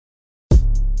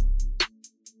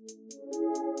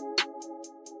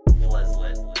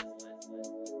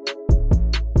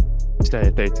start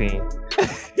at 13.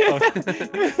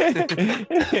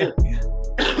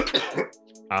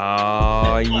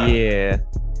 Oh yeah.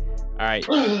 All right.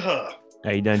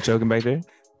 Are you done choking back there?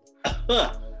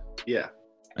 Yeah.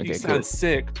 Okay, You sound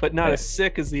sick, but not as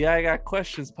sick as the I Got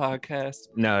Questions podcast.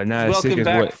 No, not as sick Welcome as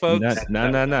back, what? folks.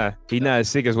 No. He's not as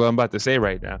sick as what I'm about to say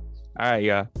right now. All right,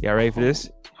 y'all. Y'all ready for this?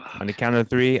 On the count of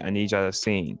 3, I need y'all to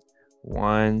sing.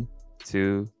 1,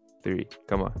 2, 3.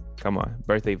 Come on.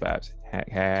 Birthday vibes.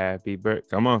 Happy birthday.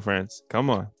 Come on, friends. Come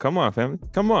on, family.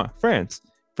 Come on, friends.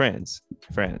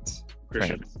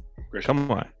 Christian.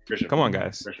 Come on,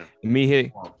 guys. Christian. Let me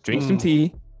hit. Drink some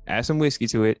tea. Add some whiskey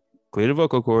to it. Clear the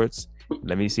vocal cords.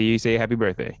 Let me see you say happy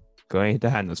birthday. Go ahead and hit the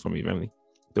high notes for me, family.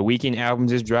 The Weeknd album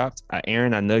just dropped.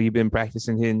 Aaron, I know you've been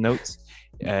practicing hitting notes.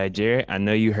 Jared, I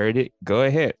know you heard it. Go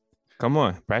ahead. Come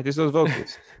on, practice those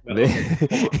vocals. Hold on.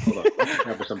 Let's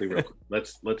establish something real quick.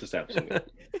 Let's establish something.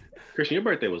 Christian, your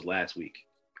birthday was last week.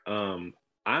 I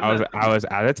was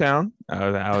out of town.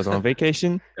 I was on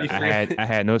vacation. I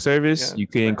had no service. Yeah. You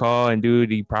couldn't call and do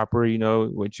the proper,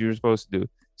 what you were supposed to do.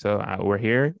 So we're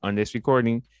here on this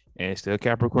recording, and it's still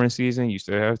Capricorn season. You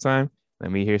still have time.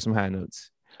 Let me hear some high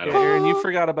notes. Yeah, Aaron, you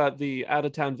forgot about the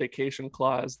out-of-town vacation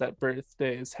clause that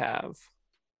birthdays have.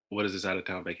 What is this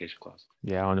out-of-town vacation clause?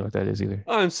 Yeah, I don't know what that is either.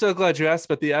 Oh, I'm so glad you asked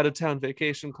about the out-of-town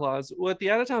vacation clause. What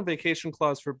the out-of-town vacation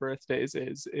clause for birthdays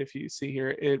is, if you see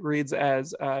here, it reads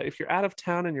as if you're out of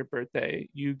town on your birthday,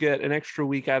 you get an extra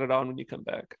week added on when you come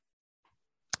back.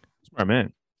 Smart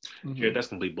man. Yeah, that's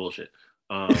complete bullshit.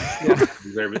 Yeah.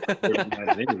 Deserve it in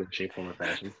any shape, form, or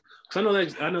fashion.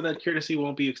 Because I know that courtesy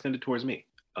won't be extended towards me.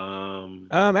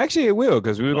 Actually, it will,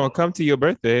 because we were gonna come to your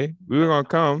birthday. We were gonna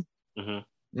come. Mm-hmm.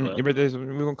 Your birthday. We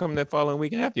were gonna come that following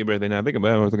week after your birthday. Now I think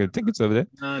about it, I was looking at tickets over there.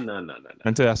 No.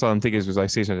 Until I saw them tickets was like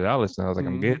 $600, and I was like,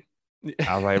 I'm good.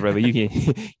 I was like, brother, you can,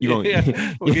 we'll get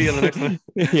you on the next one.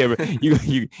 Yeah, bro, you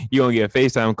gonna get a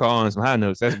FaceTime call and some high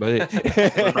notes. That's about it.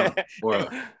 Or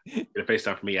get a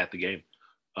FaceTime for me at the game.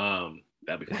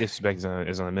 That'd be cool. Disrespect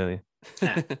is on a million.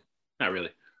 Not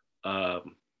really.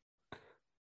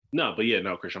 No, but yeah,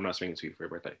 no, Christian, I'm not speaking to you for your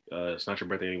birthday. It's not your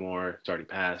birthday anymore. It's already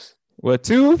passed. Well,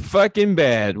 too fucking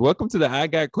bad. Welcome to the I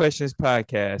Got Questions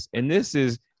podcast, and this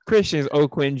is Christian's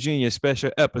O'Quinn Jr.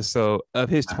 special episode of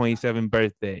his 27th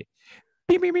birthday.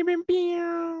 You think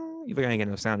I ain't got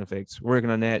no sound effects? Working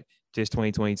on that. Just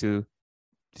 2022.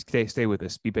 Just stay with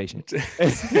us. Be patient.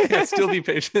 Still be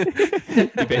patient.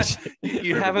 Be patient.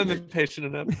 You haven't been patient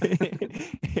enough.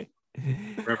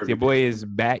 Your boy is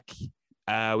back.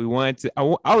 We wanted to.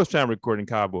 I was trying to record in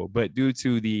Cabo, but due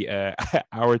to the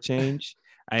hour change,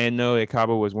 I didn't know that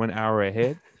Cabo was 1 hour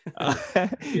ahead.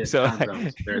 So I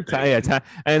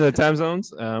didn't know time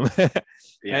zones. I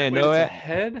didn't know it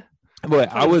ahead.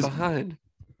 But I was behind.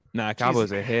 Nah,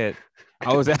 Cabo's ahead.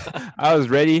 I was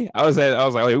ready. I was like,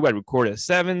 oh, we got to record at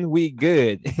 7. We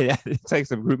good. It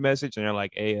takes a group message, and they're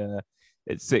like, hey,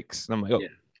 it's 6. And I'm like, oh.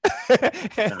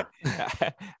 Yeah.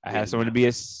 I had someone to be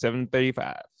at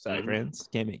 7:35. Sorry, friends,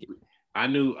 can't make it. I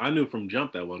knew from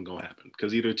jump that wasn't gonna happen,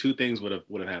 because either two things would have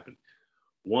happened.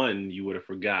 One, you would have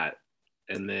forgot,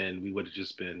 and then we would have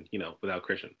just been, without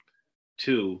Christian.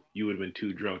 2, you would have been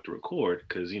too drunk to record,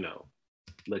 because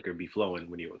liquor be flowing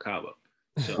when you're in Cabo.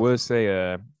 So we'll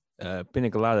say pina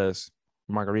coladas,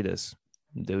 margaritas,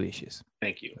 delicious.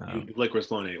 Thank you. Liquor is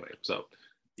flowing anyway, so.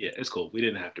 Yeah, it's cool. We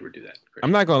didn't have to redo that. Christian.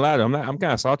 I'm not gonna lie though. I'm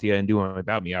kind of salty and doing it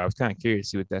without me. I was kind of curious to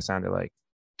see what that sounded like.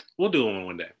 We'll do it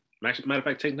one day. Matter of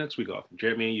fact, take next week off.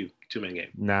 Jared, me and you, 2-man game.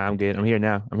 Nah, I'm good. I'm here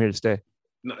now. I'm here to stay.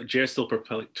 No, Jared's still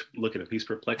perplexed. He's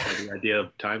perplexed by the idea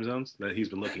of time zones that he's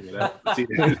been looking at.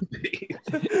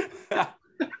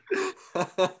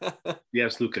 The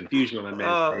absolute confusion on that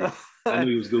man's face. I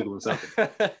knew he was Googling something.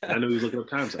 I knew he was looking up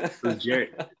time zones. So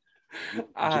Jared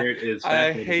is.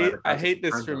 I hate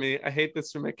this for me. I hate this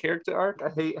for my character arc. I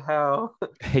hate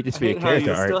this for your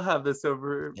character arc. Still have this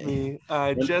over me.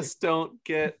 I just don't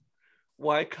get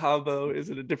why Cabo is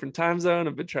in a different time zone.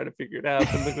 I've been trying to figure it out.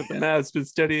 Been looking at the maps. Been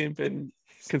studying. Been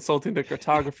consulting the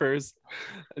cartographers.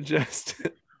 Just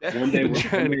one day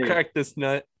trying to crack this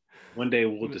nut. One day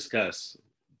we'll discuss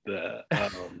the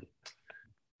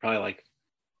probably like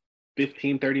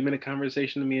 15-30-minute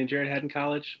conversation that me and Jared had in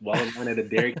college while I'm at a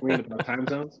Dairy Queen about time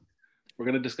zones. We're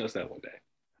going to discuss that one day.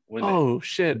 Oh,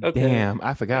 shit. Okay. Damn,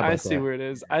 I forgot about that. I see where it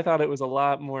is. I thought it was a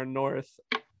lot more north.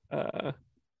 You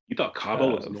thought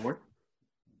Cabo was north?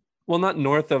 Well, not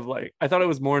north of I thought it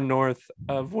was more north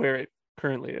of where it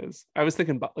currently is. I was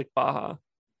thinking about Baja.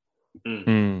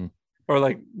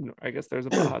 Or I guess there's a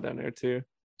Baja down there too.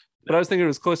 But I was thinking it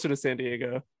was closer to San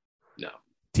Diego. No.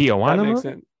 Tijuana? That makes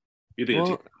sense. You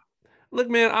think Look,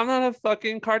 man, I'm not a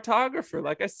fucking cartographer.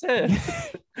 Like I said,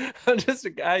 I'm just a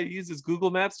guy who uses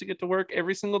Google Maps to get to work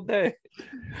every single day.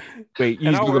 Wait, you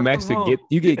And use I Google work Maps from to home.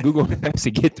 get Google Maps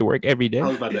to get to work every day? I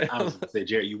was about to say,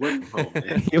 Jared, you work from home,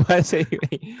 man. You might say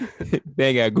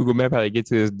they got Google Map how to get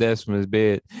to his desk from his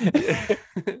bed. Yeah.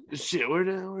 Shit, where's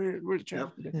the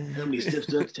traffic? How many steps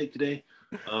do I have to take today?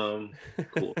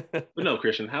 Cool. But no,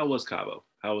 Christian, how was Cabo?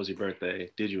 How was your birthday?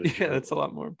 Did you enjoy Yeah, that's a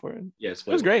lot more important. Yes,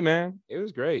 It was great, man. It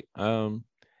was great. You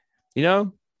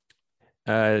know,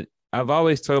 I've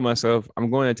always told myself I'm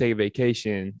going to take a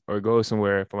vacation or go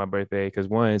somewhere for my birthday because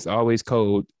one, it's always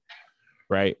cold,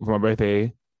 right, for my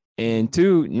birthday, and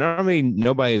two, normally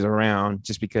nobody's around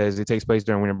just because it takes place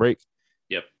during winter break.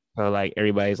 Yep. So like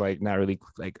everybody's like not really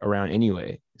like around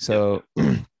anyway. So,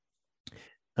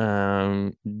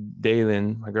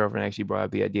 Dalen, my girlfriend, actually brought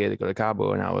up the idea to go to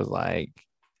Cabo, and I was like,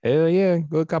 hell yeah,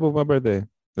 go to Cabo for my birthday.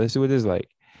 Let's see what it's like.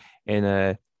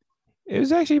 And it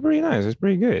was actually pretty nice. It's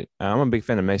pretty good. I'm a big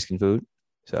fan of Mexican food.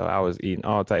 So I was eating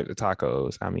all types of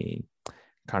tacos. I mean,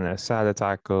 kind of asada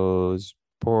tacos,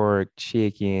 pork,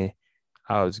 chicken.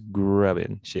 I was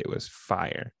grubbing. Shit was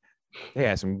fire. They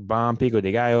had some bomb pico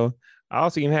de gallo. I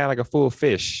also even had like a full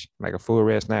fish, like a full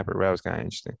red snapper. That was kind of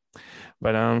interesting.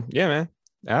 But yeah, man.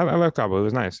 I love Cabo. It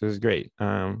was nice. It was great.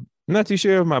 I'm not too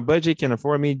sure if my budget can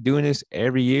afford me doing this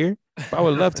every year. But I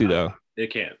would love to though.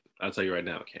 It can't. I'll tell you right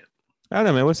now, it can't. I don't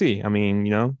know, man. We'll see. I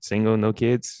mean, single, no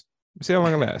kids. We'll see how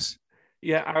long it lasts.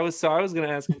 Yeah, I was gonna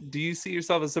ask, do you see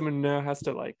yourself as someone who now has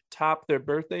to like top their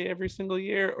birthday every single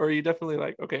year, or are you definitely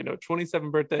like, okay, no,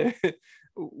 27 birthday,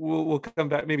 we'll come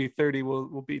back, maybe 30,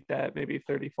 we'll beat that, maybe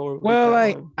 34. Well,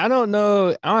 like I don't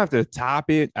know, I don't have to top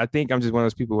it. I think I'm just one of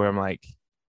those people where I'm like,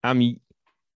 I'm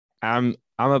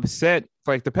upset.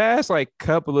 Like the past like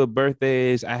couple of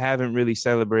birthdays, I haven't really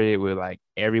celebrated with like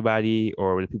everybody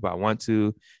or with the people I want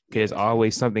to, because there's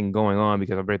always something going on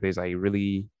because my birthday is like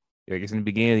really like it's in the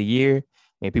beginning of the year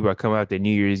and people are coming out their New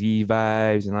Year's Eve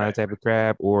vibes and all that type of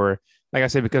crap. Or like I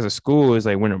said, because of school is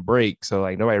like winter break. So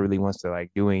like nobody really wants to like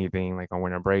do anything like on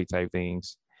winter break type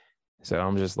things. So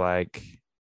I'm just like,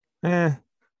 I'm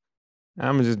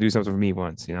gonna just do something for me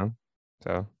once,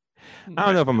 So I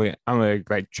don't know if I'm gonna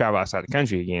like travel outside the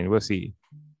country again. We'll see.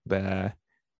 But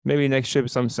maybe next trip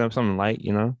something light,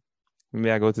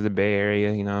 Maybe I go to the Bay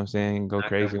Area, you know what I'm saying? Go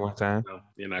crazy one time. No,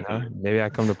 you're not coming. Maybe I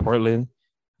come to Portland.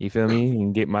 You feel me?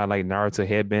 And get my like Naruto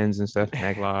headbands and stuff.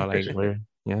 Act like where,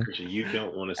 yeah. Christian, you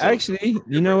don't want to actually,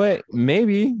 you know what?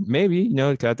 Maybe,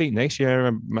 'cause I think next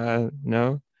year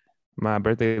my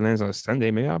birthday lands on a Sunday.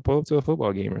 Maybe I'll pull up to a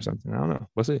football game or something. I don't know.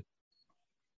 We'll see.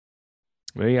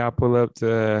 Maybe I'll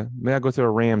maybe I'll go to a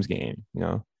Rams game,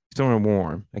 somewhere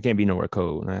warm. I can't be nowhere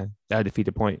cold. That'll defeat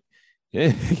the point.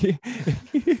 It's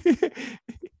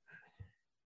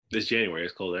January.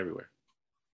 It's cold everywhere.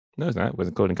 No, it's not. It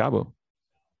wasn't cold in Cabo.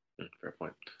 Fair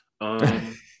point.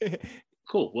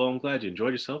 Cool. Well, I'm glad you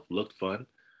enjoyed yourself. Looked fun.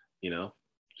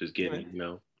 Just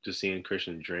getting, just seeing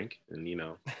Christian drink and, get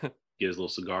his little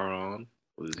cigar on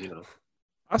with his,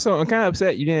 Also, I'm kind of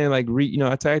upset you didn't like read.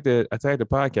 I tagged the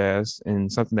podcast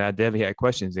and something that I definitely had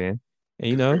questions in,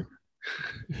 and it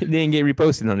didn't get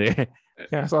reposted on there.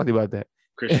 Yeah, I salty about that.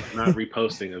 Christian's not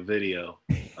reposting a video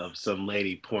of some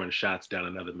lady pouring shots down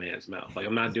another man's mouth. Like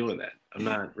I'm not doing that. I'm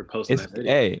not reposting that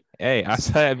video. Hey, I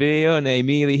saw that video and they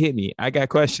immediately hit me. I got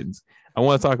questions. I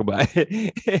want to talk about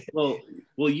it. well,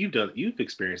 you've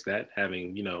experienced that,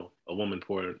 having a woman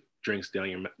pour drinks down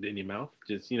in your mouth.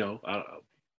 Just I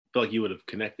feel like you would have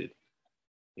connected,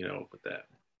 with that.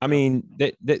 I mean,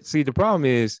 see, the problem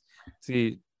is,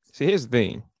 here's the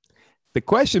thing. The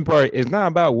question part is not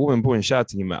about women pouring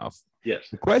shots in your mouth. Yes.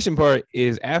 The question part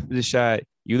is after the shot,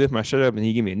 you lift my shirt up and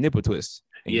you give me a nipple twist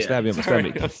and you stab me on my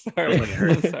stomach.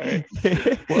 I'm sorry.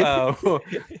 Wow.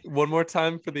 One more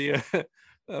time for the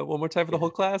whole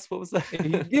class. What was that? He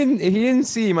didn't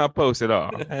see my post at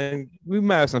all. And we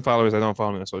might have some followers that don't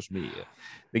follow me on social media.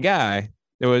 The guy,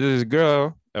 there was this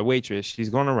girl, a waitress. She's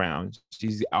going around.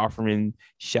 She's offering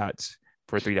shots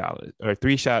for $3 or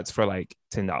 3 shots for like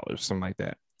 $10, something like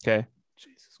that. Okay.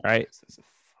 Jesus right. Christ,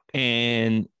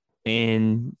 And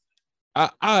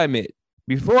I admit,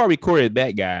 before I recorded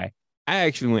that guy, I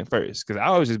actually went first because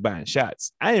I was just buying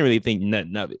shots. I didn't really think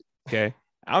nothing of it. Okay.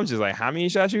 I was just like, how many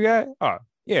shots you got? Oh,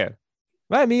 yeah.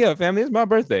 Light me up, family. It's my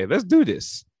birthday. Let's do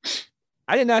this.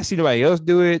 I did not see nobody else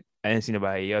do it. I didn't see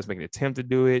nobody else make an attempt to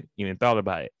do it, even thought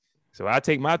about it. So I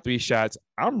take my 3 shots.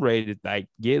 I'm ready to like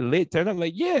get lit, turn up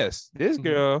like, yes, this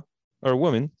girl or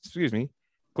woman, excuse me,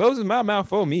 closes my mouth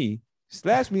for me,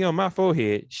 slaps me on my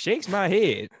forehead, shakes my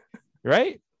head,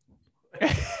 right?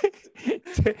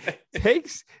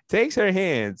 takes her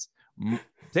hands,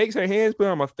 Takes her hands, put it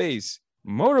on my face,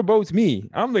 motorboats me.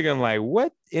 I'm looking like,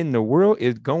 what in the world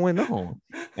is going on?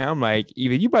 And I'm like,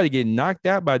 either you about to get knocked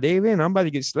out by David, and I'm about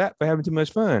to get slapped for having too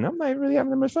much fun. I'm not really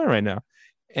having that much fun right now.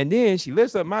 And then she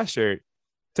lifts up my shirt,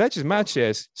 touches my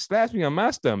chest, slaps me on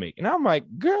my stomach. And I'm like,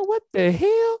 girl, what the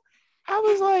hell? I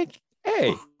was like,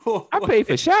 hey, I paid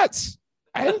for shots.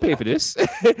 I didn't pay for this.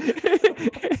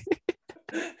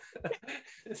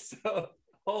 So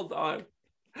hold on.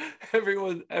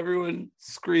 Everyone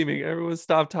screaming. Everyone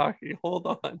stop talking. Hold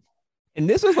on. And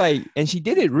this was like, and she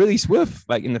did it really swift,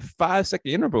 like in the 5-second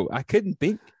interval. I couldn't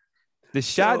think. The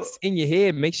shots in your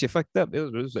head makes you fucked up.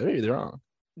 It was very wrong.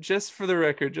 Just for the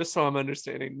record, just so I'm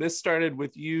understanding, this started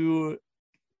with you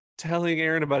telling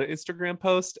Aaron about an Instagram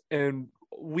post, and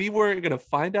we weren't going to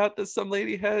find out that some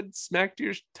lady had smacked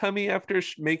your tummy after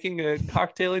making a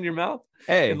cocktail in your mouth.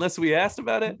 Hey, unless we asked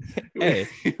about it. Hey,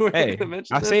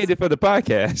 I saved it for the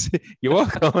podcast. You're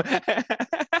welcome.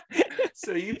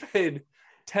 So you paid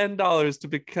 $10 to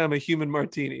become a human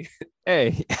martini.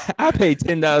 Hey, I paid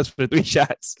 $10 for 3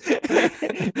 shots.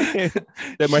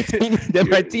 the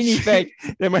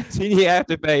martini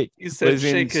after fake. You said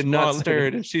shaken, not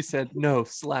stirred, and she said no,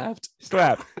 slapped.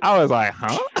 Slapped. I was like,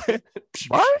 huh?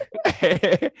 What?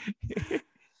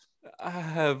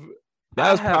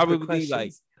 That was probably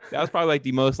like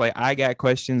the most like I got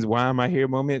questions. Why am I here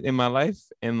moment in my life?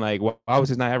 And like, why was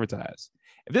this not advertised?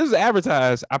 If this was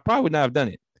advertised, I probably would not have done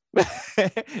it.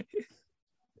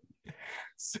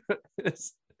 So,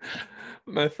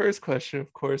 my first question,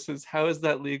 of course, is how is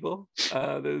that legal?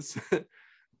 There's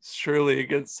surely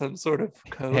against some sort of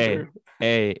code.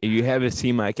 Hey, if you haven't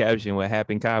seen my caption, what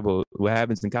happens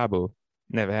in Cabo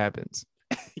never happens.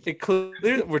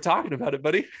 We're talking about it,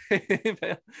 buddy.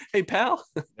 Hey, pal.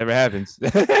 Never happens.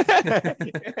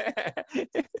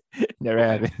 Never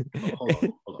happened.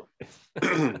 Hold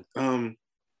on.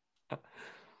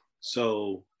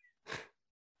 So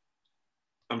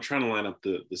I'm trying to line up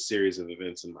the series of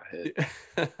events in my head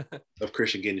of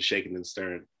Christian getting shaken and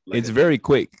stirred. Like, it's very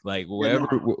quick. Like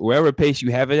wherever pace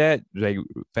you have it at, like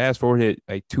fast forward it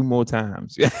like 2 more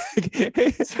times.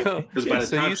 Because by the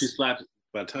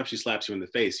time she slaps you in the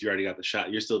face, you already got the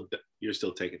shot. You're still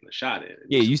taking the shot in.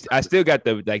 Yeah, I still got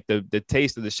the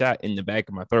taste of the shot in the back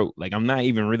of my throat. Like I'm not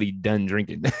even really done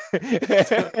drinking.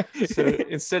 So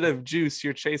instead of juice,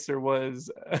 your chaser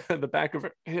was the back of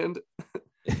her hand.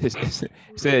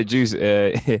 Instead of juice,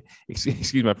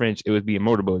 excuse my French, it was being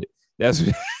motorboated. That's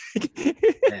what.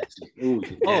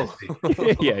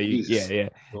 Yeah.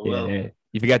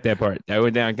 You forgot that part. That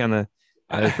went down kind of.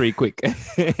 That was pretty quick.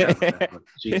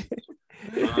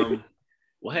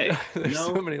 Well, hey, there's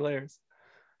so many layers.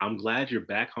 I'm glad you're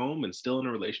back home and still in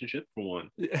a relationship for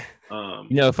one.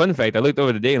 Fun fact, I looked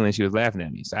over to Dalen and she was laughing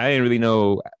at me. So I didn't really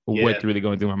know what's really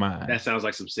going through my mind. That sounds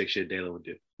like some sick shit Dalen would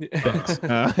do.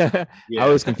 I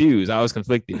was confused. I was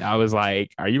conflicted. I was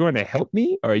like, are you going to help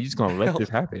me or are you just going to let this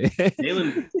happen?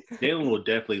 Dalen will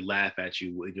definitely laugh at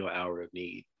you in your hour of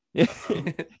need.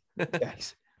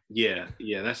 Yes. Yeah,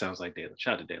 that sounds like Dalen.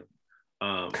 Shout out to Dalen.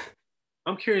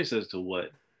 I'm curious as to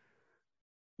what.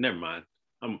 Never mind.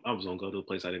 I was gonna go to a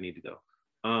place I didn't need to go.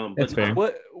 That's fair.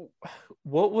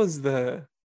 What was the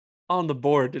on the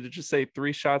board? Did it just say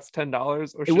 3 shots,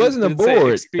 $10? Or it wasn't a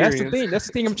board. That's the thing. That's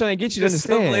the thing I'm trying to get you to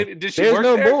understand. There's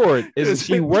no board.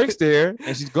 She works there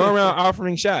and she's going around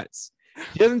offering shots.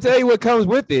 She doesn't tell you what comes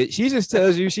with it. She just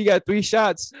tells you she got 3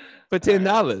 shots for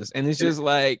 $10, and it's just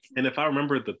like. And if I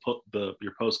remember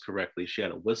your post correctly, she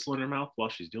had a whistle in her mouth while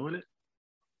she's doing it.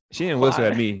 She didn't whistle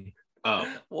at me. Oh,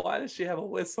 why does she have a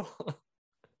whistle?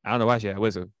 I don't know why she had a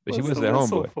whistle, but she whistled at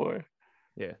homeboy. For?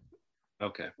 Yeah.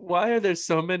 Okay. Why are there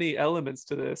so many elements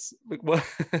to this? Like what?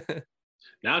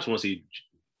 Now I just want to see,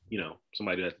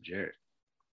 somebody do that to Jared.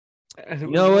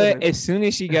 You know what? As soon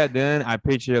as she got done, I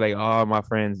pictured like all my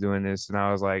friends doing this, and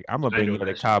I was like, I'm gonna bring you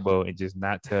to Cabo and just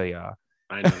not tell y'all.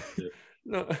 I know.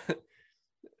 No.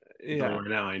 Yeah. Right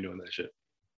now I ain't doing that shit.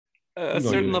 A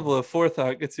certain level of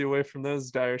forethought gets you away from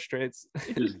those dire straits.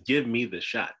 Just give me the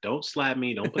shot. Don't slap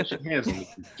me. Don't put your hands on me.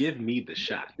 Give me the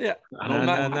shot. Yeah.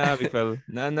 Nah, big fella.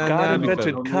 God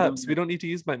invented cups. We don't need to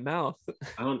use my mouth.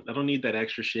 I don't need that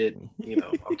extra shit.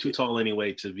 I'm too tall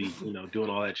anyway to be, doing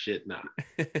all that shit. Nah.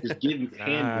 Just give me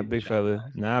hand. Big fella.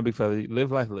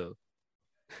 Live life little.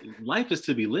 Life is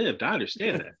to be lived. I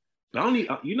understand that.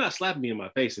 But you're not slapping me in my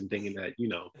face and thinking that,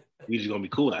 we just gonna be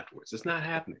cool afterwards. It's not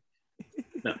happening.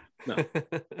 No.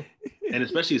 And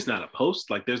especially it's not a post.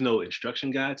 Like there's no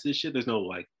instruction guide to this shit. There's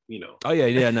no Oh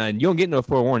yeah. No, you don't get no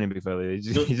forewarning, big fella.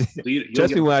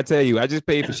 Trust me when I tell you. I just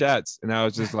paid for shots, and I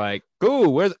was just like,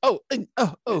 "Cool, where's damn."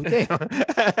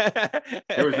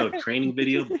 There was no training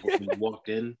video before you walked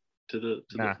in the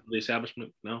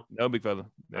establishment? No. No, big fella.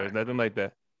 There's nothing like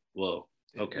that. Well,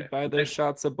 okay. You buy those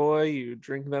shots a boy, you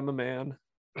drink them a man.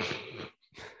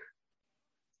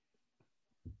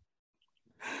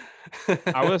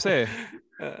 I will say,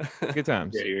 good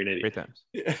times. Yeah, you're an idiot. Great times.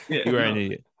 Yeah. You are an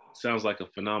idiot. Sounds like a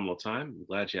phenomenal time. I'm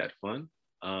glad you had fun.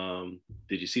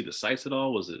 Did you see the sights at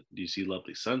all? Did you see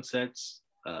lovely sunsets?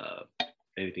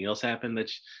 Anything else happen that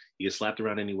you get slapped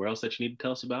around anywhere else that you need to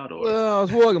tell us about? Or Well, I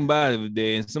was walking by the other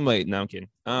day and somebody, no, I'm kidding.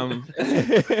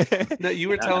 No, you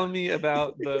were telling me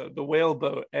about the whale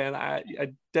boat, and I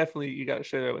definitely, you got to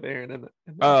share that with Aaron.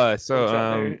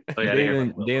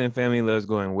 Dalen family loves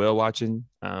going whale watching.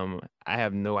 I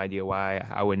have no idea why.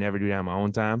 I would never do that on my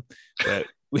own time, but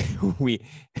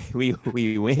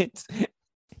we went,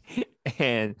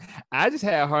 and I just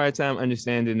had a hard time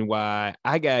understanding why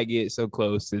I gotta get so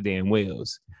close to the damn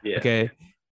whales. Yeah. Okay.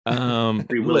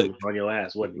 Look on your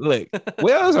ass. Look,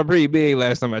 whales are pretty big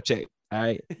last time I checked. All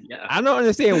right. Yeah. I don't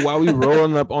understand why we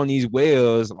rolling up on these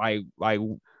whales like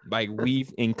we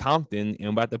in Compton and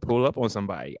about to pull up on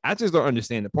somebody. I just don't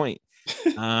understand the point.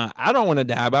 I don't want to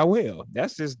die by whale.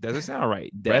 That's just doesn't sound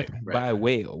right. Death by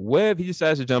whale. What if he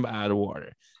decides to jump out of the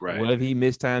water? Right. What if he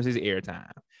mistimes his air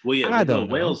time? Well, yeah, I don't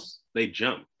know. Whales, they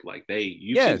jump like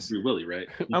you've seen Free Willy, right?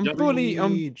 I'm fully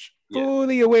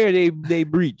aware they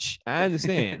breach. I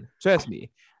understand. Trust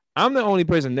me. I'm the only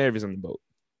person nervous on the boat.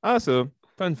 Also,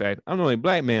 fun fact, I'm the only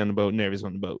black man on the boat nervous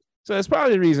on the boat. So that's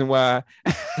probably the reason why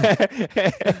I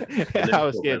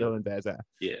was scared the whole entire time.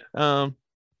 Yeah.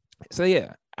 So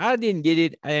yeah, I didn't get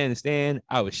it. I didn't understand.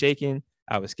 I was shaking.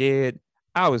 I was scared.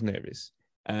 I was nervous.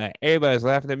 Everybody's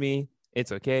laughing at me.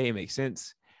 It's okay. It makes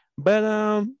sense. But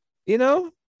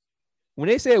when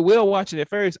they said whale watching at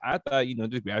first, I thought,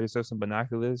 just grab yourself some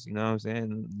binoculars, you know what I'm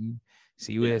saying?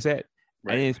 See where it's at.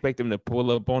 Right. I didn't expect them to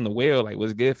pull up on the whale, like,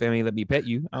 what's good, family? Let me pet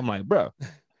you. I'm like, bro,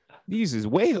 these is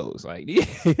whales. Like,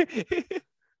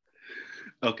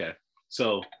 okay.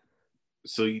 So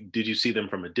did you see them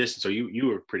from a distance, or you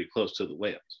were pretty close to the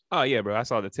whales? Oh yeah, bro. I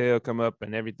saw the tail come up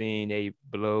and everything. They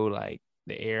blow like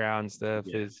the air out and stuff.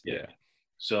 Yeah.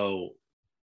 So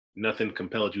nothing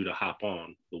compelled you to hop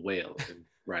on the whale and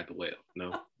ride the whale?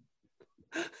 No.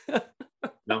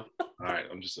 No. All right.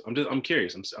 I'm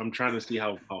curious. I'm trying to see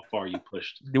how far you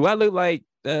pushed. Do I look like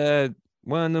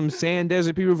one of them sand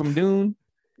desert people from Dune?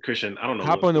 Christian, I don't know.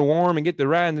 Hop on the worm and get to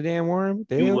ride in the damn worm.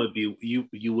 You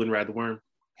wouldn't ride the worm?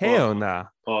 Hell nah.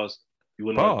 Pause. You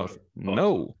wouldn't Pause.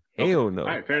 No. Okay. Hell no. All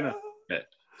right, fair enough. Yeah.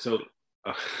 So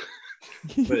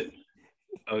but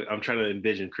I'm trying to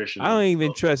envision Christian. I don't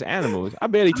even trust animals. I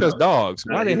barely trust dogs.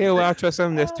 Why the hell would I trust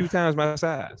something that's 2 times my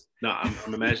size? No,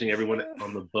 I'm imagining everyone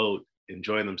on the boat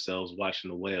enjoying themselves watching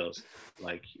the whales.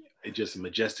 Like, it's just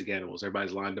majestic animals.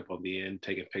 Everybody's lined up on the end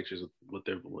taking pictures with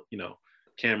their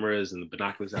cameras and the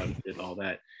binoculars out and all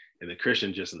that. And the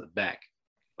Christian just in the back,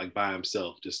 like by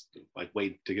himself, just like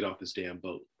waiting to get off this damn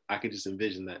boat. I could just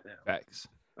envision that now. Facts.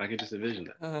 I could just envision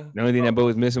that. The only thing that boat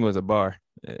was missing was a bar.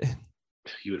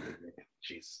 You would have been making.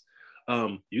 Jesus.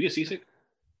 You get seasick?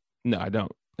 No, I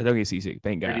don't. I don't get seasick.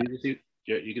 Thank God. You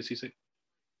get seasick?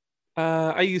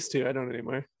 I used to. I don't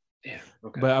anymore. Yeah.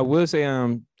 Okay. But I will say,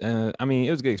 it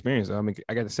was a good experience. I mean,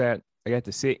 I got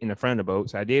to sit in the front of the boat.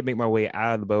 So I did make my way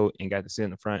out of the boat and got to sit in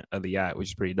the front of the yacht, which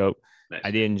is pretty dope. Nice. I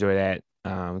did enjoy that.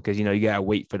 Because you gotta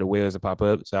wait for the whales to pop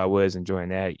up. So I was enjoying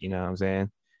that, you know what I'm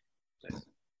saying? Nice.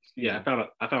 Yeah, I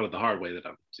found it the hard way that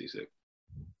I'm seasick.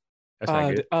 That's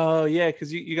not good. Oh yeah,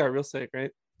 because you got real sick,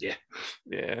 right? Yeah.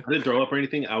 Yeah. I didn't throw up or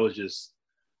anything. I was just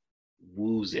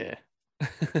woozy. Yeah.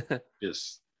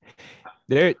 Just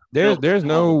there's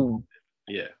no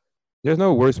there's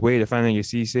no worse way to find out you're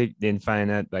seasick than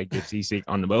finding out like you're seasick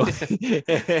on the boat.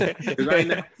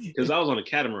 Because I was on a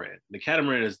catamaran. The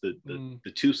catamaran is the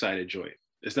 2-sided joint.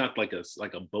 It's not like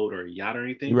a boat or a yacht or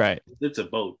anything. Right. It's a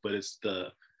boat, but it's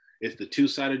the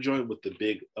 2-sided joint with the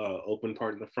big open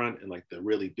part in the front and like the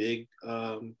really big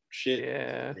shit.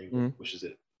 Yeah. Which is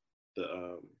it?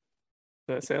 The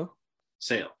sail?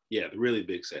 Sail. Yeah, the really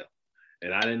big sail.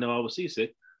 And I didn't know I was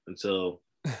seasick until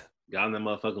got on that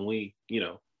motherfucking wing,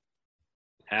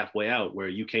 halfway out where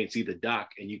you can't see the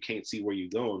dock and you can't see where you're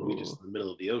going. We just in the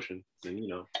middle of the ocean. And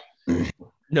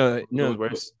No,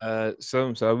 worse.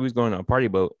 So I was going on a party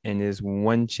boat, and this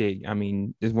one chick,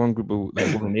 this one group of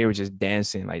like women, they were just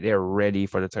dancing, like they're ready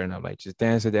for the turn up, like just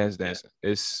dancing.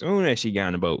 As soon as she got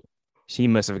on the boat, she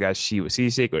must have got she was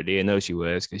seasick or didn't know she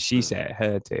was, because she sat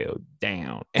her tail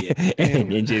down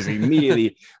and then just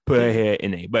immediately put her head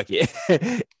in a bucket.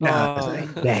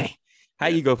 Like, dang. How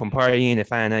you go from partying to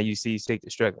find out you seasick to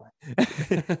struggling?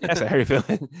 That's a hurt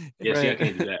feeling. Yeah, right. See, I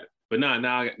can't do that. But now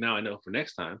I know for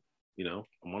next time,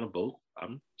 I'm on a boat.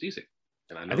 I'm seasick.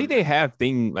 And I think they have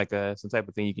some type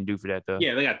of thing you can do for that though.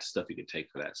 Yeah, they got stuff you can take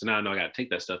for that. So now I know I got to take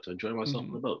that stuff to enjoy myself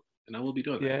on the boat, and I will be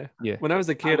doing that. Yeah. When I was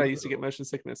a kid, I used to get motion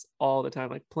sickness all the time,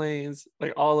 like planes,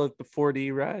 like all of the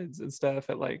 4D rides and stuff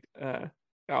at like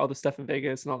all the stuff in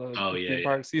Vegas and all the theme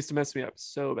parks. It used to mess me up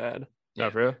so bad. Yeah,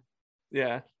 for real?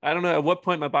 Yeah, I don't know at what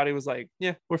point my body was like,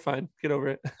 yeah, we're fine, get over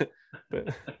it.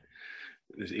 But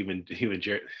even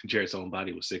Jared's own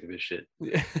body was sick of his shit.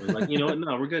 Yeah. It was like, you know what?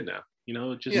 No, we're good now.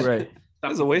 Just right. It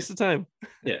was a waste of time.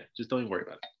 Yeah, just don't even worry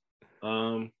about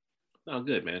it. No,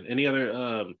 good, man. Any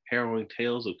other harrowing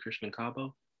tales of Christian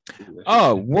Cabo?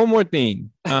 Oh, one more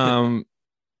thing.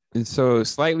 So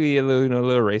slightly a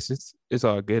little racist. It's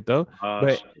all good though.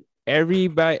 But every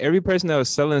person that was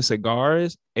selling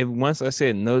cigars, once I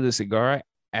said no to cigar,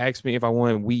 asked me if I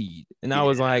wanted weed, and I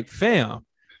was like, fam,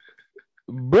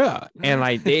 bruh. And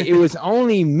like it was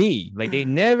only me. Like they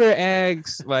never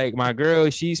asked like my girl,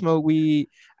 she smoked weed.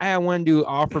 I had one dude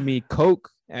offer me coke,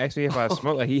 asked me if I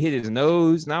smoked. Like he hit his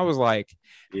nose, and I was like,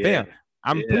 fam,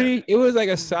 it was like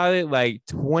a solid like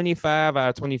 25 out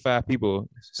of 25 people.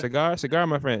 Cigar,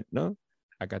 my friend. No,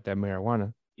 I got that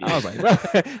marijuana. I was like, bro.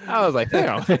 I was like,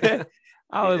 damn.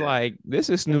 I was like, this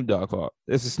is Snoop Dogg fault.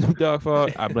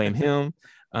 I blame him.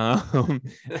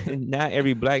 Not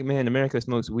every black man in America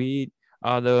smokes weed,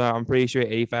 although I'm pretty sure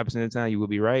 85% of the time you will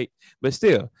be right. But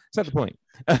still, it's not the point.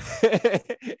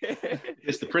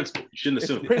 It's the principle. You shouldn't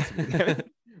assume.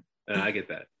 I get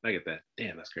that.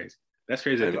 Damn, that's crazy. That's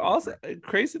crazy. Also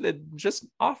crazy that just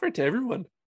offer to everyone.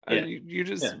 Yeah. You're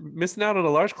just missing out on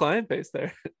a large client base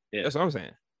there. Yeah, that's what I'm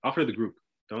saying. Offer to the group.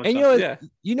 And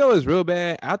you know it's real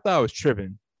bad. I thought I was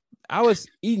tripping. I was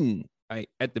eating like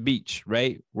at the beach,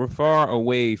 right? We're far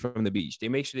away from the beach. They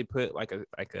make sure they put like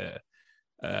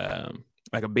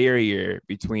a barrier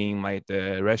between like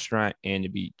the restaurant and the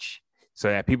beach, so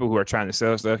that people who are trying to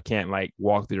sell stuff can't like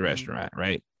walk through the restaurant,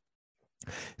 right?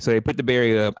 So they put the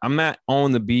barrier up. I'm not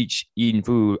on the beach eating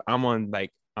food.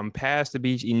 I'm past the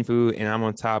beach eating food, and I'm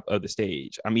on top of the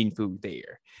stage. I'm eating food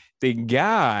there. The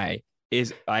guy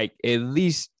is like at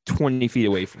least 20 feet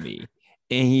away from me,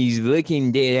 and he's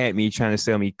looking dead at me trying to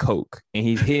sell me coke, and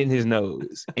he's hitting his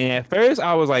nose. And at first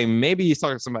I was like, maybe he's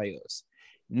talking to somebody else.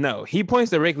 No, he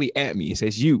points directly at me and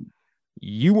says, you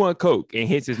want coke, and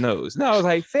hits his nose. And I was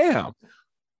like, fam,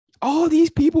 all these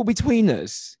people between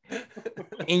us,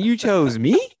 and you chose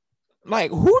me?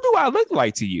 Like, who do I look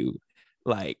like to you?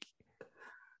 Like,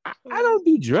 I don't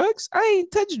do drugs. I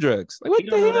ain't touch drugs. Like, what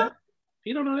the hell?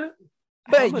 You don't know that?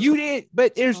 But you did.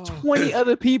 But there's 20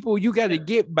 other people you got to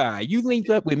get by. You linked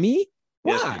up with me.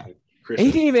 Why? Yes, and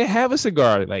he didn't even have a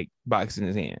cigar like box in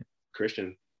his hand.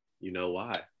 Christian, you know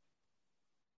why?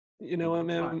 You know what,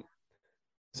 man?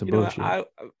 Some bullshit.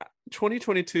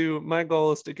 2022. My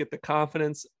goal is to get the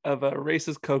confidence of a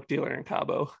racist coke dealer in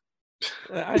Cabo.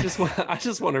 I just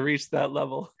want to reach that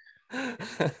level.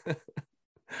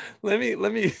 Let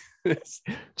me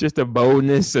just the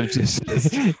boldness of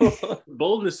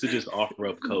boldness to just offer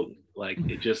up coke, like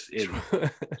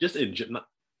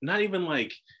not even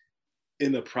like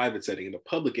in a private setting, in a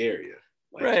public area,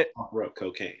 like right? Offer up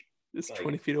cocaine, just like,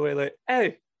 20 feet away, like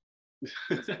hey,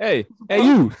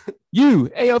 you,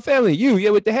 hey, your family,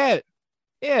 you with the hat,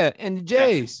 and the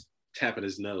J's. Tapping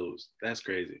his nose. That's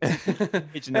crazy. Hey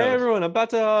everyone, I'm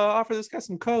about to offer this guy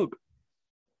some coke.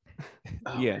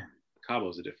 Man.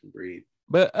 Cabo's a different breed.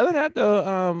 But other than that,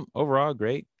 though, overall,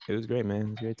 great. It was great, man. It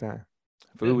was a great time.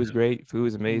 Food was great. Food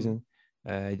was amazing.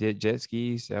 I did jet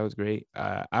skis. That was great.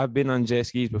 I've been on jet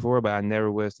skis before, but I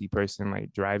never was the person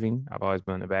like driving. I've always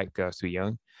been in the back because I was too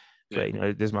young. But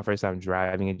this is my first time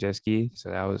driving a jet ski, so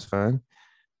that was fun.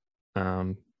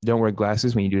 Don't wear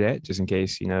glasses when you do that, just in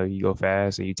case you go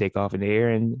fast and you take off in the air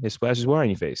and it splashes water on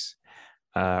your face.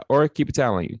 Or keep a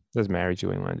towel on you. Doesn't matter what you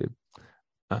want to do.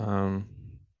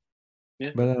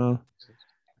 But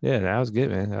that was good,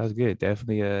 man. That was good.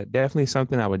 Definitely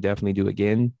something I would definitely do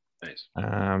again. Nice.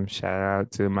 Shout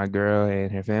out to my girl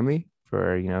and her family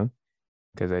for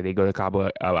because they go to Cabo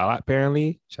a lot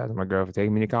apparently. Shout out to my girl for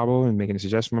taking me to Cabo and making a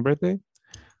suggestion for my birthday.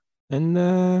 And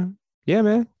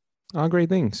man, all great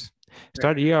things.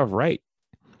 Start the year off right.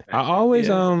 I always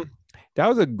that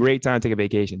was a great time to take a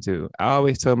vacation too. I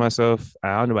always tell myself,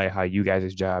 I don't know about how you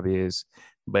guys' job is,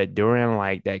 but during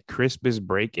like that Christmas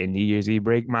break and New Year's Eve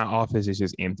break, my office is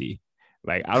just empty.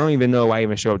 Like, I don't even know why I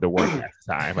even show up to work at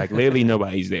the time. Like, literally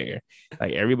nobody's there.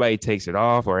 Like, everybody takes it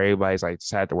off, or everybody's like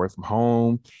decided to work from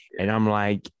home. And I'm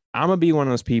like, I'm gonna be one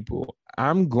of those people.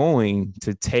 I'm going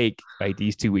to take like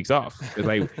these 2 weeks off.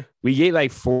 Like, we get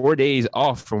like 4 days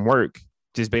off from work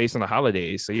just based on the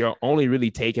holidays. So you're only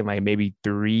really taking like maybe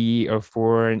 3 or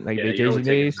 4 like Yeah, vacation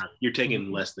days. you're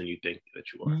taking less than you think that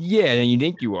you are. Yeah, and you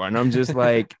think you are. And I'm just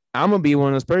like, I'm gonna be one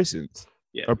of those persons.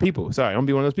 Yeah. Or people. Sorry, I'm gonna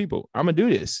be one of those people. I'm gonna do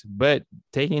this. But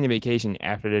taking a vacation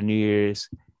after the New Year's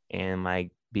and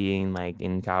like being like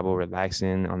in Cabo,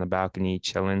 relaxing on the balcony,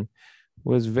 chilling,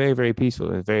 was very, very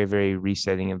peaceful. It was very, very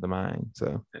resetting of the mind.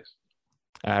 So Nice.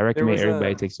 I recommend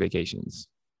everybody takes vacations.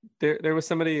 There was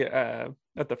somebody at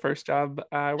the first job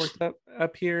I worked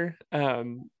up here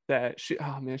that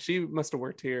she must have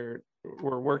worked here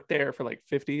or worked there for like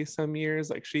 50 some years.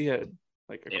 Like she had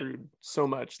like accrued so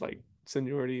much like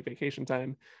seniority vacation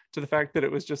time, to the fact that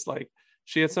it was just like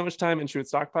she had so much time and she would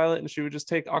stockpile it, and she would just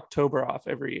take October off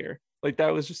every year. Like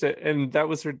that was just it. And that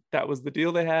was the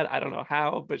deal they had. I don't know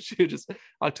how, but she would just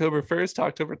October 1st to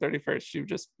October 31st, she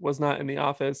just was not in the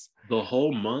office. The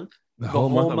whole month? The whole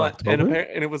month of October?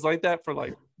 And it was like that for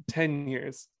like 10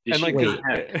 years. Did and she like not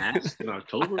have tasks in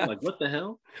October? Like what the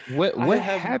hell? What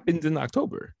happens in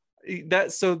October?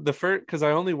 That so the first, because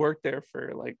I only worked there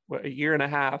for like a year and a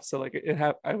half, so like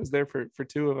I was there for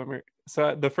 2 of them.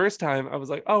 So the first time I was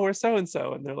like, oh, we're so and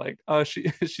so, and they're like, oh,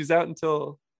 she's out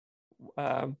until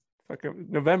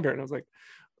November, and I was like,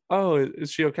 oh,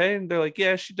 is she okay? And they're like,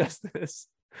 yeah, she does this.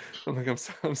 I'm like, I'm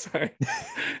sorry.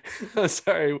 I'm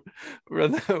sorry.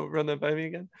 Run that by me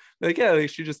again. Like, yeah, like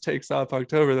she just takes off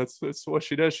October. That's what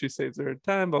she does. She saves her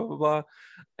time, blah blah blah.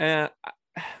 And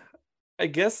I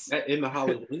guess in the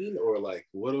Halloween, or like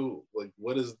what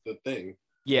is the thing?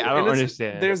 Yeah, I don't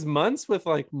understand. There's months with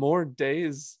like more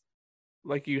days.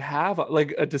 Like you have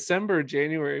like a December,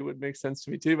 January would make sense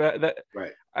to me too. But that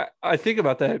right. I think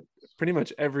about that pretty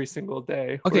much every single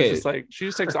day. Okay, it's just like she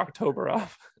just takes October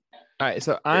off. All right,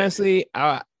 so honestly,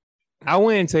 I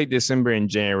wouldn't take December and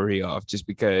January off just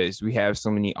because we have so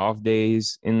many off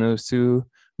days in those 2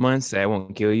 months that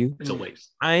won't kill you. It's a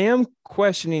waste. I am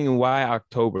questioning why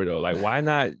October though. Like, why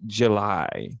not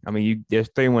July? I mean, there's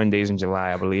 31 days in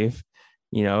July, I believe.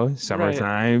 You know,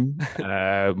 summertime,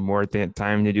 more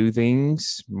time to do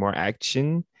things, more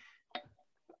action.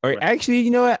 Or actually, you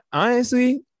know what?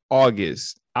 Honestly,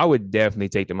 August. I would definitely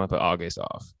take the month of August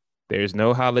off. There's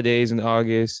no holidays in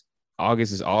August.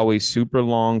 August is always super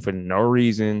long for no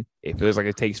reason. It feels like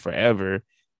it takes forever.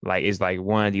 Like it's like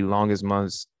one of the longest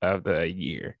months of the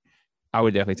year. I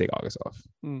would definitely take August off.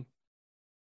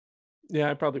 Yeah,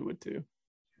 I probably would too.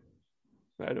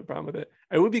 I had no problem with it.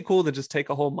 It would be cool to just take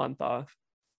a whole month off.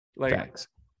 Like, facts.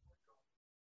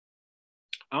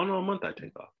 I don't know a month I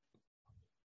take off.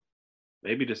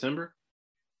 Maybe December.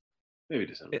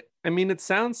 I mean, it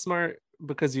sounds smart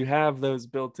because you have those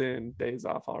built-in days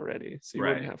off already, so you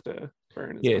wouldn't have to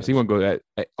burn. So you want to go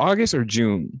at August or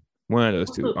June? One of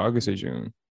those two, August or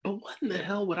June. But what in the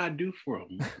hell would I do for a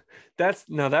month? That's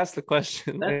the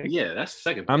question. That's the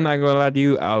second part. I'm not gonna lie to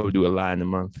you. I would do a lot in a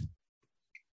month.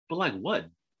 But like what?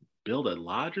 Build a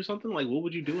lodge or something? Like what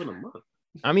would you do in a month?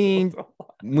 I mean,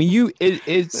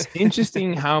 it's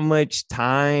interesting how much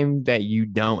time that you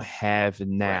don't have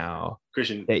now. Right.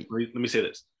 Christian, let me say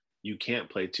this: you can't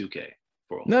play 2K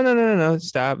for a whole. No.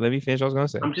 Stop. Let me finish what I was gonna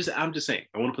say. I'm just saying.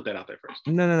 I want to put that out there first.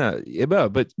 No.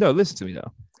 But no. Listen to me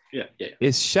though. Yeah.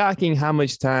 It's shocking how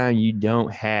much time you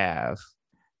don't have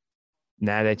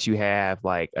now that you have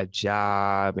like a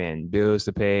job and bills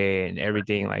to pay and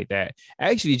everything like that.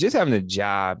 Actually, just having a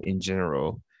job in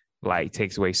general like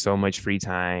takes away so much free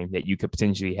time that you could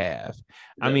potentially have.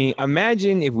 Yeah. I mean,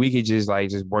 imagine if we could just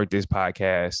work this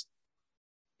podcast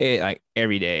like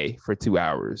every day for 2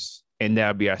 hours, and that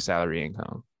would be our salary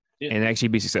income, and actually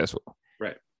be successful.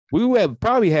 Right. We would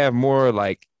probably have more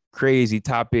like crazy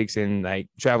topics and like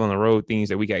travel on the road things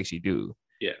that we can actually do.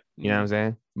 Yeah. You know what I'm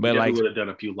saying? But like, we would have done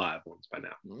a few live ones by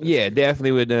now. Yeah,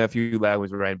 definitely would have done a few live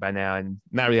ones right by now, and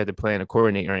not really have to plan or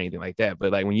coordinate or anything like that.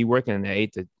 But like when you're working in an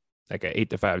 8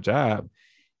 to 5 job,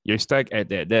 you're stuck at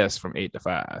that desk from 8 to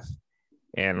 5.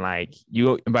 And like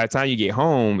by the time you get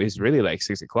home, it's really like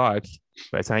 6 o'clock.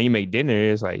 By the time you make dinner,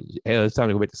 it's like, hey, it's time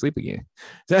to go back to sleep again.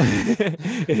 That's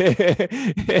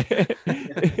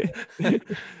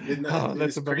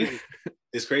crazy.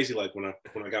 It's crazy. Like when I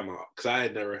got because I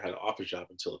had never had an office job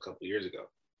until a couple of years ago,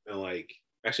 and like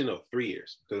actually no, 3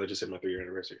 years, because I just hit my 3-year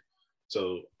anniversary.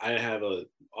 So I didn't have an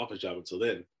office job until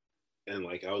then, and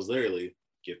like I was literally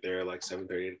get there at like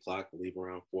 7:30, 8 o'clock, leave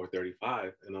around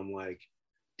 4:35, and I'm like,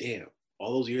 damn.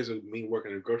 All those years of me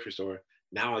working in a grocery store,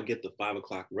 now I get the 5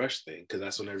 o'clock rush thing because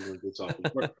that's when everyone gets off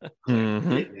of work.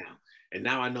 And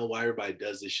now I know why everybody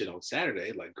does this shit on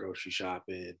Saturday, like grocery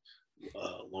shopping,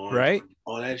 laundry, right?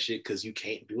 All that shit, because you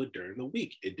can't do it during the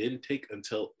week. It didn't take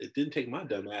my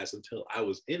dumb ass until I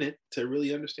was in it to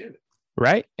really understand it.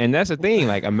 right? And that's the thing.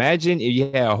 Like, imagine if you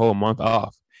had a whole month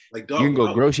off. Like, You dog, can go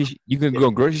dog. grocery. You can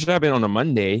go grocery shopping on a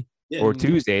Monday Yeah. or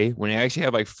Tuesday when they actually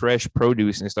have like fresh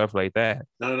produce and stuff like that.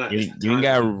 No. You ain't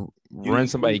gotta run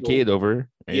somebody's kid over. Or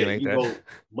Yeah, anything like you that. go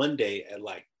Monday at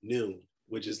like noon,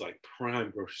 which is like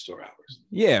prime grocery store hours.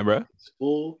 Yeah, bro. It's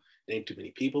full. There ain't too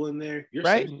many people in there. You're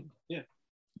right. safe. Yeah.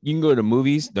 You can go to the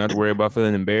movies. Don't have to worry about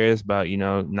feeling embarrassed about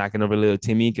knocking over little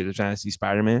Timmy because they're trying to see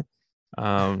Spider-Man.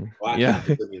 Well, I yeah.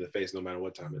 can't Timmy in the face no matter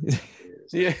what time it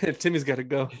is. Yeah, Timmy's got to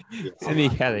go. Yeah, Timmy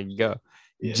gotta go.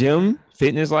 Yeah. Gym,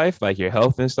 fitness life, like your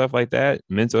health and stuff like that,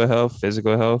 mental health,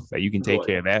 physical health, that you can take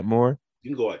care of that more.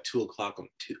 You can go at 2:00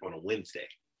 on a Wednesday.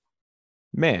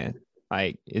 Man,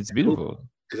 like it's beautiful.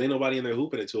 Because ain't nobody in there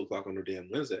hooping at 2:00 on a damn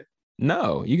Wednesday.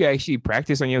 No, you can actually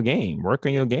practice on your game, work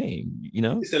on your game,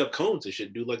 They set up cones and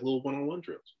shit, do like little one-on-one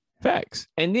drills. Facts.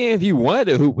 And then if you wanted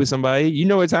to hoop with somebody, you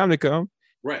know what time to come.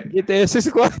 Right. Get there at 6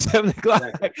 o'clock, 7 o'clock.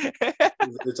 Exactly.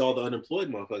 It's all the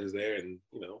unemployed motherfuckers there, and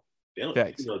they don't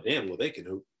damn well they can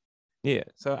hoop. Yeah.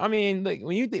 So I mean, like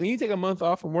when you take a month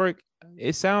off from work,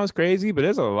 it sounds crazy, but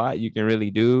there's a lot you can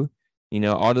really do.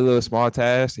 All the little small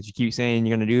tasks that you keep saying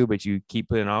you're gonna do, but you keep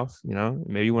putting off.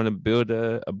 Maybe you want to build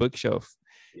a bookshelf.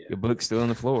 Yeah. Your book's still on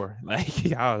the floor. Like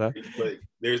I don't know.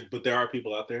 But there are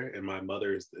people out there, and my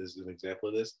mother is an example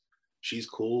of this. She's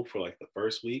cool for like the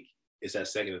first week. It's that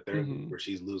second and third week where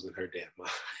she's losing her damn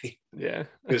mind. Yeah.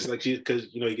 It's like you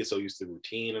get so used to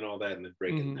routine and all that, and then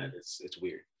breaking that, it's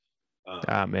weird.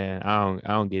 Man, I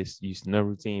don't get used to no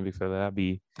routine before that.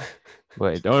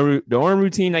 But the only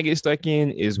routine I get stuck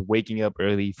in is waking up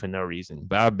early for no reason.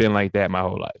 But I've been like that my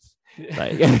whole life.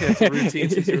 Like it's a routine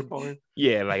since you were born.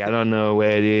 Yeah, like I don't know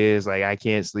where it is. Like I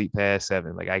can't sleep past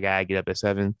 7. Like I gotta get up at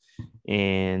 7,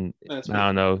 and I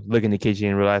don't know. Look in the kitchen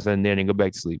and realize nothing there, and then go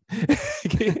back to sleep.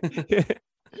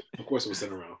 Of course, we're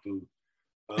sitting around food.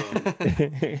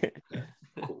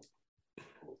 Cool.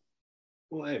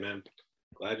 Well, hey man,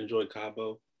 glad you enjoyed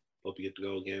Cabo. Hope you get to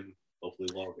go again. Hopefully,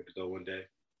 we'll all get to go one day.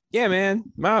 Yeah, man.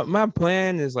 My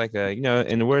plan is like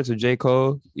in the words of J.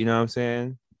 Cole, you know what I'm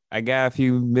saying? I got a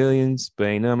few millions, but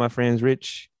ain't none of my friends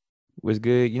rich. Was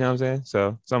good, you know what I'm saying?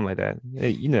 So something like that.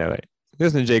 Like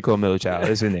listen to J. Cole Miller Child.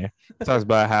 It's in there. It talks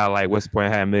about how like what's the point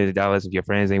of having $1 million if your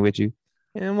friends ain't with you?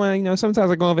 And when sometimes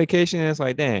I go on vacation and it's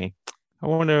like, dang, I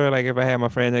wonder like if I had my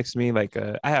friend next to me, like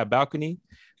I had a balcony,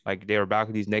 like there were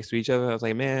balconies next to each other. I was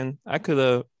like, man, I could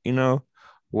have,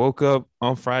 woke up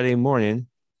on Friday morning,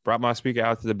 brought my speaker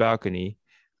out to the balcony,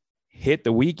 hit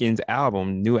the Weeknd's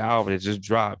new album that just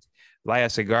dropped, light a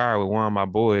cigar with one of my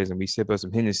boys, and we sip up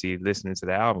some Hennessy listening to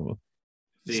the album.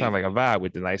 It sounds like a vibe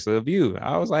with the nice little view.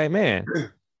 I was like, man,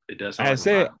 it does. I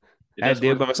said I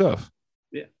did by myself.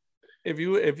 Yeah. If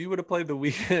you would have played the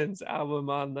Weeknd's album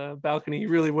on the balcony, you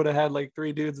really would have had like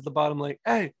 3 dudes at the bottom, like,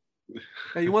 hey,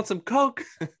 you want some Coke?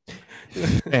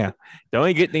 Yeah. The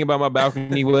only good thing about my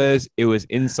balcony was it was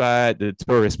inside the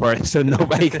tourist part, so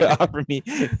nobody could offer me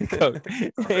Coke.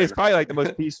 It's probably like the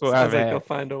most peaceful I've had. They'll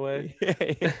find a way.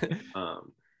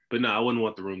 But no, I wouldn't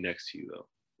want the room next to you though.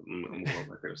 I'm going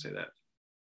back there to say that.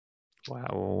 Wow,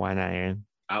 well, why not, Aaron?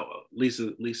 At least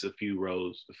a few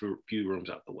rooms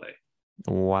out the way.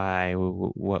 Why?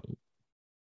 What?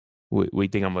 We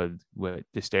think I'm gonna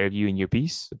disturb you in your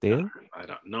peace there? I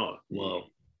don't know. Well,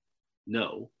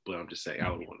 no, but I'm just saying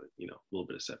I would want a little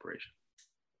bit of separation.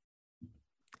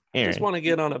 Aaron. I just want to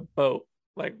get on a boat,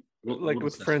 like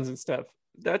with friends and stuff.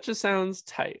 That just sounds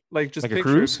tight. Like just like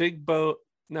picture a big boat.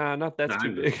 Nah, not that's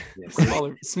too big. Yeah,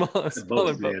 smaller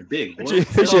boat. Yeah, big.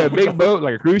 Picture a big boat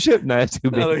like a cruise ship. Nah, that's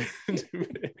too big. Too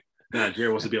big. Nah,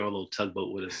 Jared wants to be on a little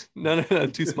tugboat with us. No,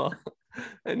 too small.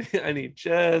 I need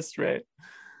just right.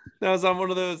 I was on one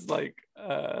of those like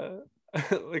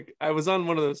I was on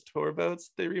one of those tour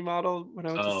boats they remodeled when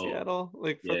I went to Seattle,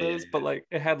 like for those, but like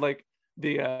it had like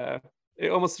the it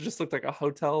almost just looked like a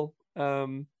hotel.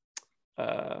 What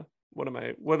are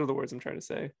the words I'm trying to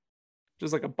say?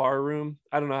 Just like a bar room.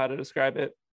 I don't know how to describe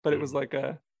it, but it was like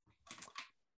a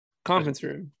conference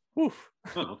room. Oof.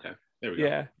 Oh, okay. There we go.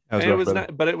 Yeah. And it was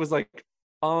not, but it was like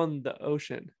on the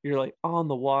ocean. You're like on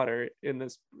the water in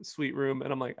this sweet room,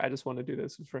 and I'm like, I just want to do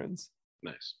this with friends.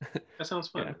 Nice. That sounds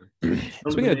fun.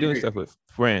 Speaking of doing stuff with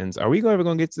friends, are we ever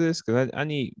gonna get to this? Because I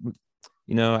need,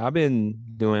 I've been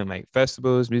doing like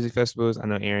festivals, music festivals. I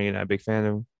know Aaron, you're not a big fan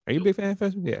of them. Are you a big fan of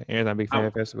festivals? Yeah, Aaron's not a big fan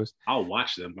of festivals. I'll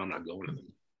watch them, but I'm not going to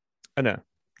them. I know.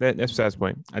 That's besides the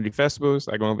point. I do festivals.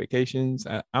 I go on vacations.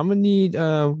 I'm gonna need.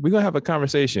 We're gonna have a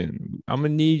conversation. I'm gonna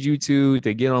need you to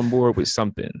get on board with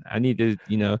something. I need to.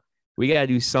 We gotta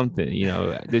do something.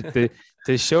 The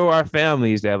to show our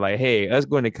families that like, hey, us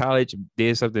going to college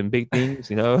did something big things,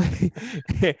 we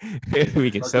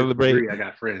can celebrate. I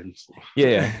got friends.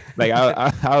 Yeah, like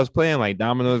I was playing like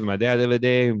dominoes with my dad the other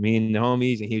day, me and the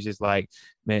homies, and he was just like,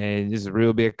 man, this is a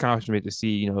real big accomplishment to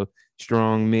see,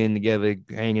 strong men together,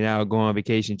 hanging out, going on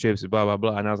vacation trips, blah blah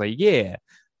blah. And I was like, yeah,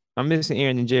 I'm missing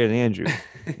Aaron and Jared and Andrew.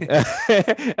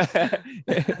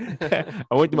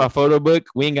 I went through my photo book.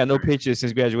 We ain't got no pictures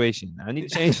since graduation. I need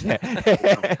to change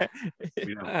that.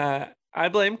 I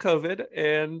blame COVID,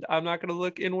 and I'm not going to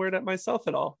look inward at myself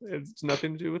at all. It's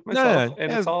nothing to do with myself,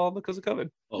 and it's all because of COVID.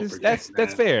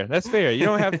 That's fair. That's fair. You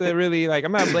don't have to really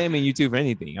I'm not blaming you two for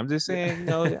anything. I'm just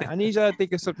saying, I need y'all to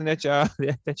think of something that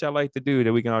y'all like to do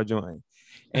that we can all join.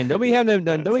 And don't be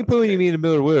putting me in the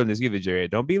middle of the wilderness either,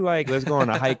 Jared. Don't be like, let's go on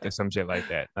a hike or some shit like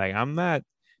that. Like, I'm not.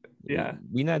 Yeah,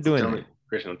 we're not doing it.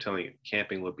 Christian, I'm telling you,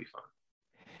 camping would be fun.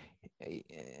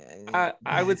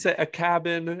 I would say a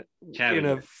cabin in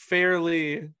a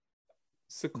fairly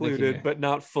secluded but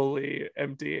not fully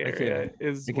empty area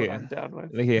is what I'm down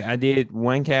with. Okay, I did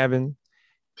one cabin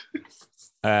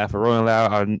for Rolling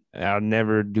Loud. I'll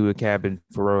never do a cabin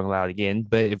for Rolling Loud again.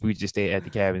 But if we just stay at the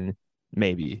cabin,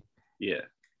 maybe. Yeah.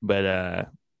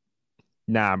 But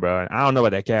nah, bro. I don't know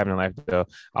about that cabin life though.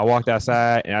 I walked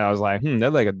outside and I was like,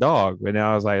 that's like a dog. And then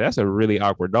I was like, that's a really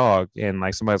awkward dog. And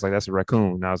like somebody's like, that's a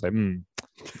raccoon. And I was like, I'm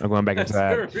going back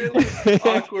inside. That's a really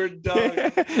awkward dog.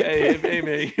 Hey,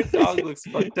 man, your dog looks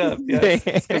fucked up. Yes,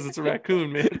 because it's a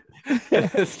raccoon, man.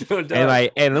 It's no dog.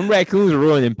 And them raccoons were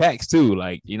rolling in packs too.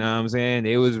 Like, you know what I'm saying?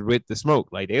 It was with the smoke.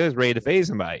 Like they was ready to phase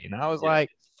somebody. And I was like,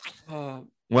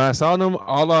 when I saw them,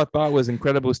 all I thought was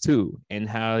Incredibles 2 and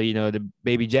how, the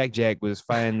baby Jack was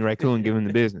fighting the raccoon, giving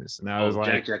the business. And I was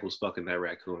like, Jack was fucking that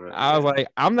raccoon. Right? I was like,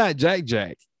 I'm not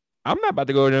Jack. I'm not about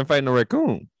to go there and fight no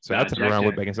raccoon. So I turned around and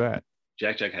went back inside.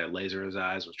 Jack had a laser in his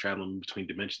eyes, was traveling between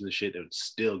dimensions and shit, and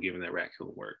still giving that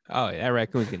raccoon work. Oh, yeah, that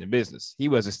raccoon's getting the business. He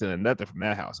wasn't stealing nothing from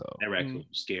that household. That raccoon was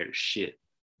scared as shit.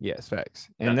 Yes, facts.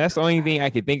 And that's the only thing I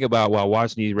could think about while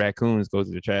watching these raccoons go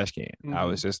to the trash can. Mm-hmm. I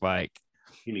was just like,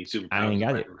 you need superpowers. I ain't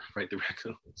got it. Right, the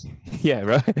raccoons. Yeah,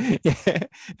 bro.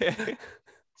 Yeah.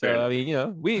 So I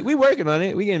mean, we working on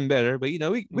it. We getting better, but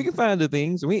we can find the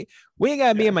things. We ain't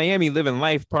gotta be in Miami living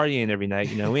life, partying every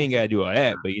night. We ain't gotta do all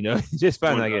that, but just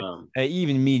find like an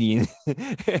even median.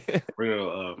 We're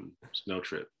gonna snow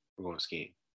trip. We're going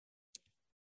skiing.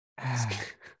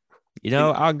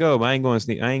 I'll go, but I ain't going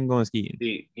skiing.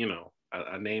 See,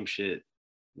 I name shit.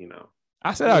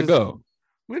 I said I'll go.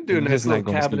 We're doing this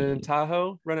little cabin in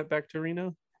Tahoe. Run it back to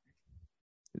Reno.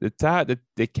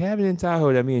 The cabin in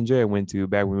Tahoe that me and Jared went to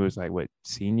back when we was like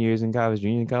seniors in college,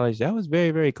 junior in college. That was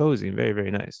very, very cozy and very,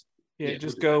 very nice. Yeah,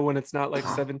 just go when it's not like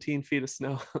 17 feet of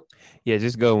snow. Yeah,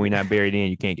 just go when you're not buried in.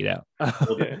 You can't get out.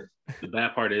 The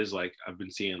bad part is I've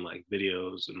been seeing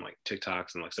videos and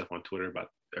TikToks and stuff on Twitter about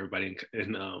everybody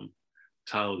in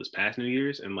Tahoe this past New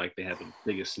Year's, and they had the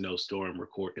biggest snowstorm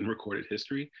in recorded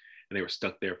history. And they were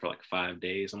stuck there for 5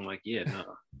 days. I'm like, yeah,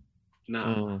 no.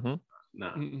 Mm-hmm.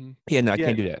 Nah. Yeah, no, I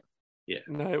can't do that. Yeah.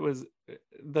 No, it was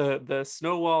the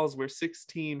snow walls were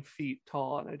 16 feet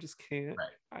tall, and I just can't.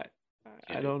 Right.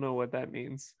 I don't know what that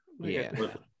means. Yeah.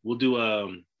 We'll do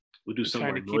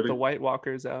somewhere trying to keep the White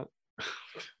Walkers out.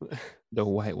 The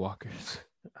White Walkers.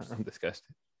 I'm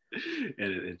disgusted.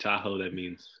 And in Tahoe, that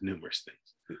means numerous things.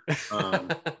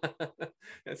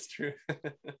 That's true.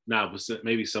 But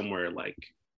maybe somewhere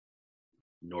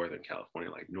Northern California,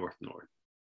 north.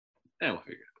 And we'll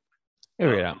figure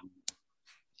it out.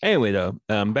 Anyway, though,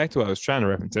 back to what I was trying to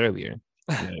reference earlier.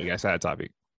 We got side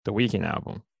topic. The Weeknd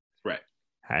album. Right.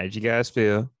 How did you guys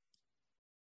feel?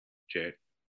 Jared.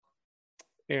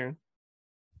 Aaron.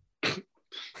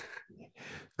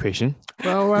 Christian.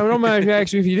 Well, I don't mind if you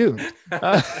ask me if you do.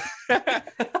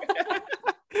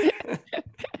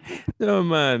 Don't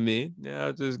mind me.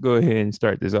 I'll just go ahead and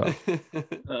start this off.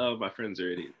 My friends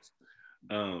are idiots.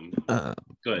 Go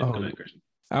ahead, Christian.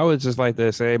 I would just like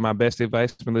to say my best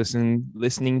advice for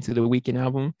listening to the Weeknd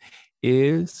album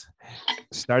is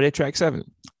start at track 7.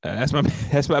 That's my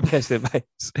best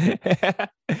advice.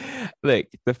 Look,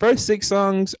 the first 6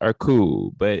 songs are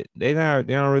cool, but they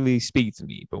don't really speak to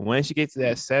me. But once you get to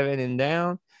that 7 and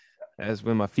down, that's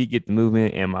when my feet get the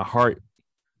movement and my heart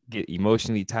get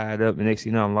emotionally tied up. And next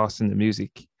thing you know, I'm lost in the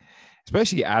music,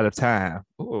 especially Out of Time.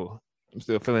 Oh, I'm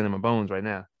still feeling it in my bones right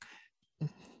now.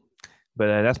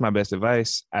 But that's my best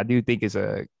advice. I do think it's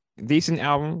a decent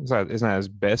album. It's not his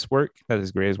best work, not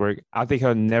his greatest work. I think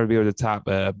he'll never be able to top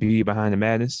Beauty Behind the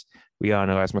Madness. We all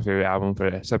know that's my favorite album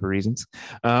for separate reasons.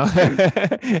 But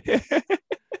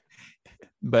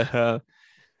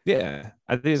yeah,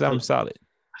 I think his album's solid.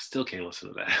 I still can't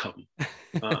listen to that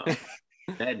album.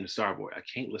 That and Starboy. I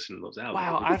can't listen to those albums.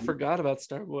 Wow, I forgot about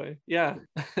Starboy. Yeah,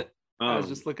 I was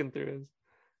just looking through his.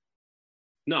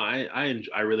 No, I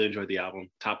really enjoyed the album,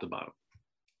 top to bottom.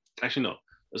 Actually, no.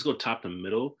 Let's go top to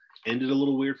middle. Ended a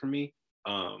little weird for me.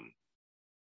 Song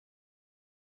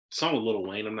with Lil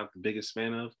Wayne, I'm not the biggest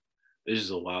fan of. It's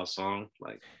just a wild song.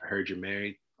 Like, I heard you're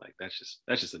married. Like, that's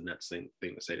just a nuts thing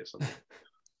to say to someone.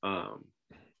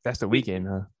 That's the weekend,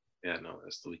 huh? Yeah, no,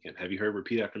 that's the weekend. Have you heard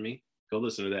Repeat After Me? Go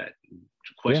listen to that.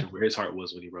 Question where his heart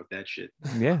was when he wrote that shit.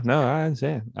 Yeah, no, I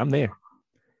understand. I'm there.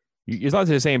 You're talking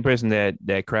to the same person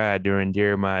that cried during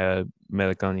Jeremiah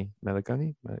Melancholy. My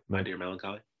Dear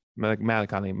Melancholy.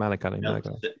 Melancholy.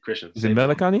 Christian. Is it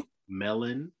Melancholy?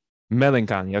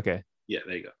 Melancholy. Okay. Yeah,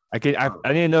 there you go. I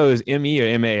didn't know it was M-E or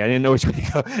M-A. I didn't know which way to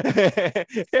go.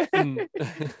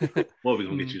 Well, we're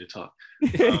gonna get you to talk.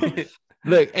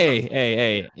 Look,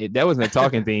 hey, that wasn't a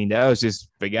talking thing. That was just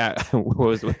forgot what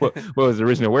was the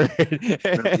original word.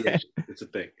 It's a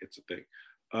thing.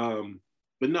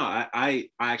 But no, I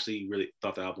actually really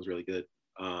thought the album was really good.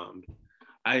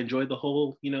 I enjoyed the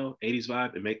whole, 80s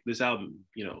vibe. And make this album,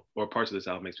 or parts of this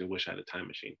album makes me wish I had a time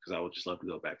machine, because I would just love to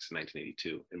go back to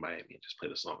 1982 in Miami and just play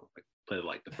the song, play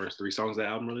the first 3 songs of the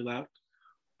album really loud.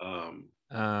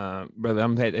 Brother,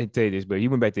 I'm going to tell you this, but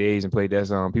you went back to the 80s and played that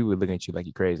song, people would look at you like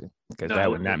you're crazy, because that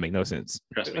would not make no sense.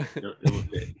 Trust me.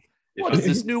 What is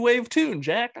this new wave tune,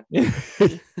 Jack?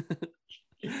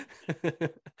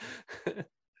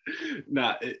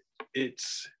 Nah,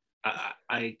 it's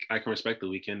I can respect The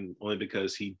Weeknd only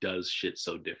because he does shit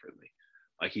so differently.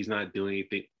 Like, he's not doing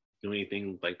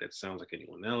anything like that sounds like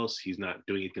anyone else. He's not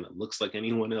doing anything that looks like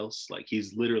anyone else. Like,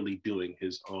 he's literally doing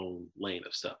his own lane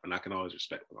of stuff, and I can always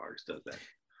respect when an artist does that.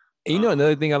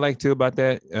 Another thing I like too about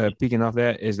that, peeking off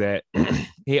that, is that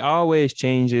he always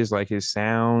changes like his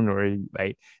sound, or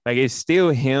like it's still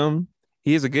him.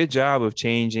 He has a good job of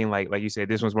changing, like you said,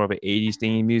 this one's more of an 80s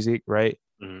theme music, right?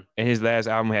 Mm-hmm. And his last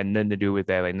album had nothing to do with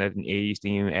that, like nothing 80s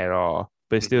theme at all,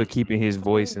 but still keeping his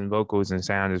voice and vocals and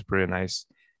sound is pretty nice.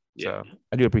 Yeah. So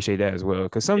I do appreciate that as well,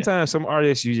 because sometimes some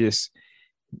artists,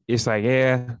 it's like,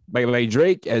 yeah, like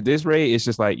Drake at this rate, it's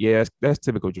just like, yeah, that's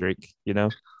typical Drake,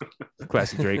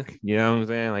 classic Drake, you know what I'm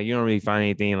saying? Like, you don't really find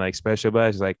anything like special, but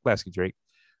it's like classic Drake.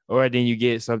 Or then you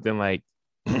get something like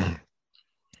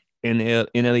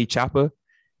NLE Choppa,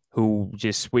 who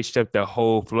just switched up the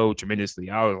whole flow tremendously.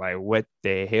 I was like, what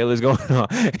the hell is going on?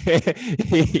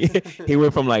 he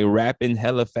went from like rapping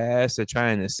hella fast to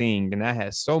trying to sing, and I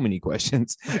had so many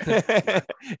questions. Yeah.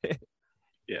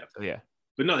 So, yeah.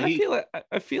 But no,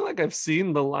 I feel like I've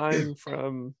seen the line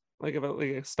from like about like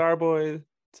a Starboy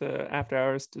to After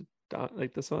Hours to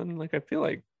like this one. Like, I feel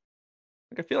like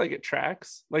it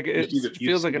tracks. Like, it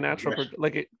feels like a natural,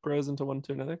 like it grows into one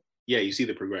to another. Yeah, you see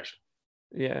the progression.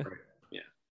 Yeah. Right.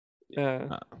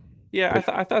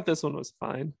 I thought this one was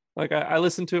fine. Like, I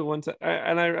listened to it once,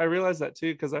 and I realized that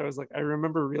too, because I was like, I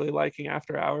remember really liking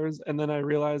After Hours, and then I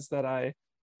realized that I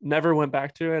never went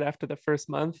back to it after the first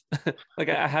month. Like,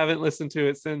 I haven't listened to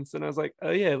it since, and I was like,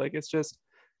 oh yeah, like, it's just,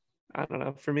 I don't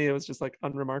know, for me it was just like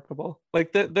unremarkable.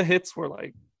 Like, the hits were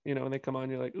like, when they come on,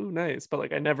 you're like, ooh, nice, but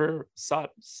like I never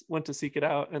went to seek it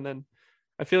out. And then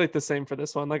I feel like the same for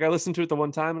this one. Like, I listened to it the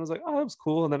one time and I was like, oh, that was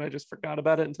cool, and then I just forgot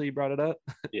about it until you brought it up.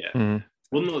 Yeah. Mm-hmm.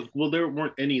 Well, there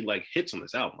weren't any like hits on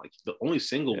this album. Like, the only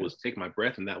single was "Take My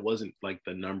Breath," and that wasn't like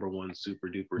the number one super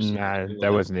duper. Nah,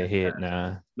 that wasn't a hit.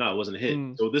 Nah, no, it wasn't a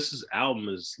hit. So this album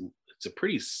it's a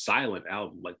pretty silent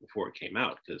album, like before it came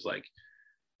out, because like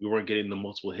we weren't getting the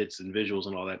multiple hits and visuals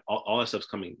and all that. All that stuff's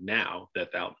coming now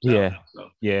that the album's out. So,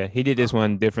 yeah, he did this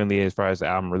one differently as far as the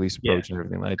album release approach and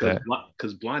everything like that.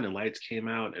 Because Blinding Lights came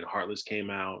out and Heartless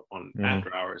came out on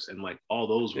After Hours, and like all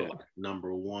those were like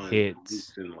number one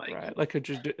hits, and like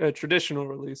a traditional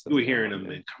release. You were hearing them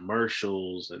in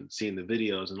commercials and seeing the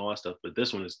videos and all that stuff, but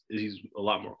this one he's a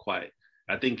lot more quiet.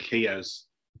 I think he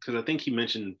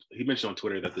mentioned on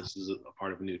Twitter that this is a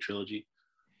part of a new trilogy.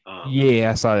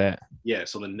 I saw that. Yeah,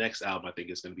 so the next album I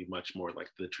think is going to be much more like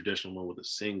the traditional one with a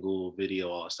single video,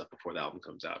 all that stuff before the album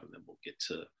comes out, and then we'll get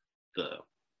to the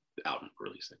album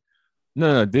releasing.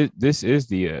 No, this is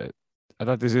the. I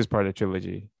thought this is part of the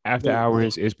trilogy. After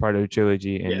Hours is part of the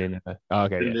trilogy, and then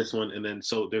this one, and then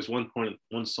so there's one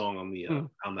song on the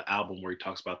album where he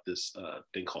talks about this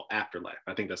thing called Afterlife.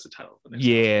 I think that's the title. Of the next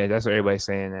album. That's what everybody's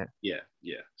saying. That. Yeah.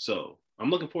 So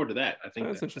I'm looking forward to that. I think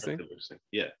that's interesting.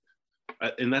 Yeah.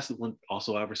 And that's the one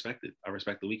also I respected. I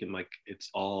respect The Weeknd. Like, it's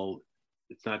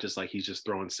not just like he's just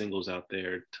throwing singles out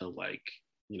there to like,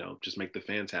 just make the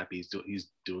fans happy. He's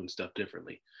doing stuff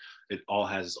differently. It all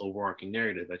has this overarching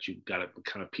narrative that you got to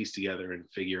kind of piece together and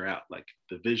figure out. Like,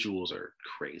 the visuals are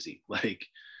crazy. Like,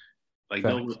 Like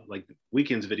Facts. no, like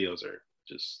Weeknd's videos are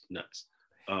just nuts.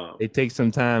 It takes some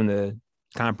time to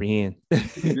comprehend.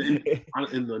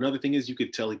 and another thing is you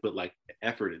could tell he put like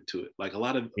effort into it. Like a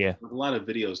lot of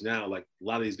videos now, like a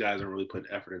lot of these guys aren't really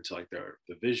putting effort into like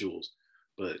the visuals.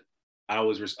 But I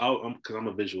always because I'm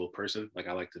a visual person, like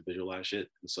I like to visualize shit,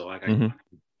 and so like I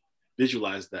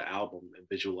visualize the album and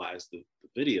visualize the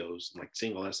videos, and like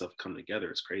seeing all that stuff come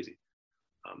together. It's crazy.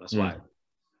 That's why,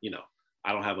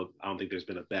 I don't think there's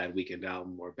been a bad Weeknd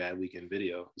album or a bad Weeknd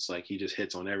video. It's like he just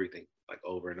hits on everything like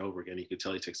over and over again. You can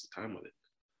tell he takes the time with it.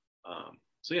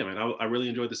 So yeah, man, I really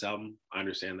enjoyed this album. I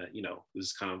understand that, this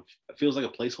is kind of, it feels like a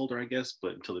placeholder, I guess,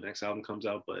 but until the next album comes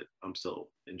out, but I'm still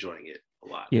enjoying it a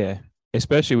lot. Yeah.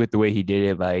 Especially with the way he did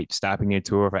it, like stopping your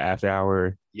tour for After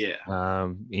Hour. Yeah.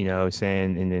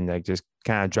 Saying, and then like just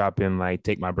kind of drop him, like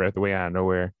take my breath away out of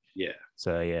nowhere. Yeah.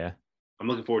 So yeah. I'm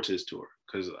looking forward to his tour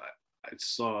because I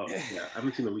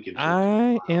haven't seen the Weeknd.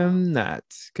 I am not,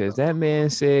 because that man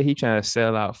said he trying to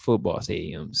sell out football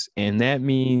stadiums, and that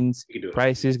means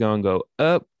prices gonna go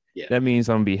up. Yeah. That means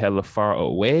I'm gonna be hella far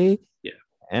away. Yeah.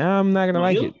 And I'm not gonna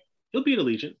like it. He'll be at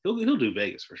Allegiant. He'll do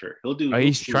Vegas for sure.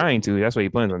 He's trying to. That's what he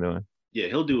plans on doing. Yeah,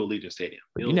 he'll do Allegiant Stadium.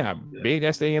 But you know how big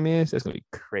that stadium is? That's gonna be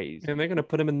crazy. And they're gonna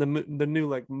put him in the new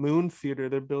like Moon Theater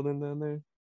they're building down there.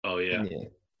 Oh yeah.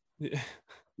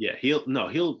 Yeah. He'll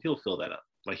fill that up.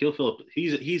 Like he'll fill up.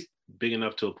 He's big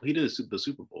enough he did the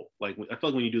Super Bowl. Like I feel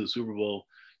like when you do the Super Bowl,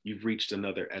 you've reached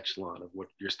another echelon of what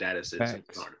your status is as an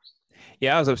artist.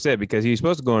 Yeah, I was upset because he was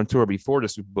supposed to go on tour before the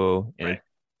Super Bowl, and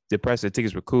the price of the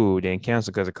tickets were cool. Then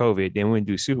canceled because of COVID. Then went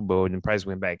to do Super Bowl, and the price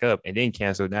went back up, and then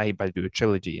canceled. Now he about to do a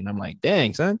trilogy, and I'm like,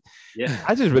 dang, son. Yeah,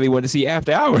 I just really wanted to see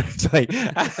After Hours. Like,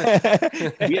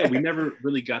 yeah, we never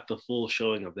really got the full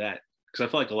showing of that because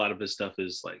I feel like a lot of his stuff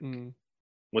is like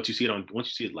once you see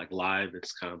it like live,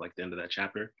 it's kind of like the end of that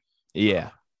chapter.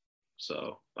 Yeah.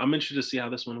 So I'm interested to see how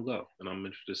this one will go, and I'm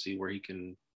interested to see what he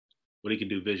can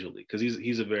do visually because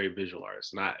he's a very visual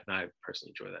artist, and I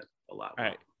personally enjoy that a lot. All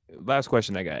right. Last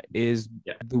question I got is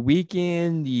The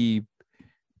Weeknd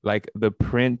the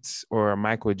Prince or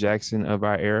Michael Jackson of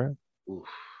our era? Oof,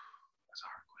 that's a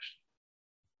hard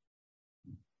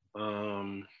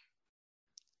question.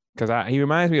 Because he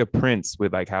reminds me of Prince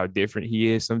with like how different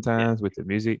he is sometimes with the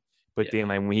music, but then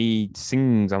like when he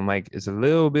sings, I'm like, it's a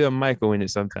little bit of Michael in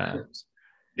it sometimes.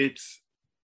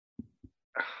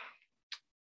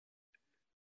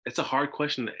 It's a hard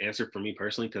question to answer for me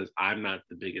personally because I'm not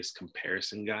the biggest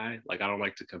comparison guy. Like I don't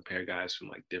like to compare guys from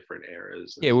like different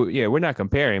eras. We're not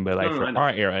comparing, but like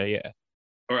our era, yeah.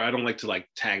 Or I don't like to like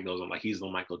tag those on like he's the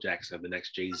Michael Jackson, the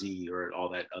next Jay-Z, or all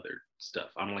that other stuff.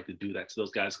 I don't like to do that to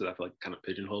those guys because I feel like it kind of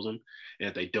pigeonholes them. And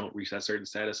if they don't reach that certain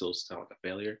status, it'll sound like a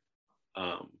failure.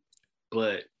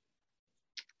 But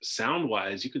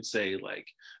sound-wise, you could say like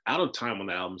Out of Time on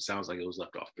the album sounds like it was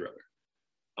left off Thriller.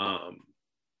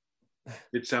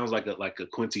 It sounds like a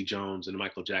Quincy Jones and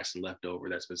Michael Jackson leftover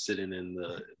that's been sitting in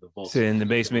the vault, sitting in the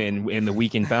basement, and the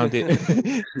Weeknd found it.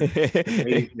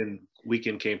 And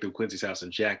Weeknd came through Quincy's house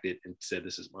and jacked it and said,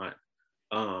 "This is mine."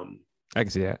 I can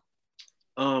see that.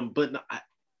 But no,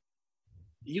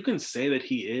 you can say that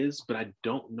he is, but I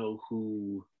don't know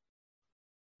who.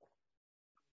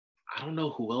 I don't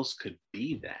know who else could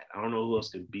be that. I don't know who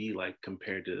else could be like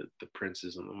compared to the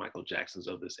Princes and the Michael Jacksons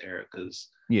of this era because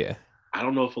I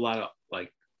don't know if a lot of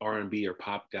like R&B or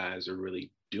pop guys are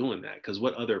really doing that because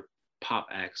what other pop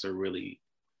acts are really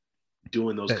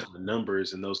doing those kind of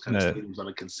numbers and those kind of things on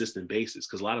a consistent basis?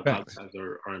 Because a lot of pop guys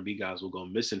or R&B guys will go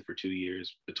missing for 2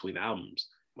 years between albums.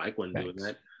 Mike wasn't doing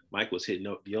that. Mike was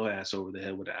hitting your ass over the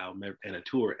head with an album and a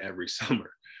tour every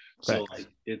summer. So like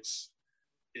it's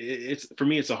for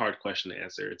me, it's a hard question to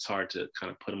answer. It's hard to kind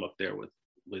of put them up there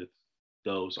with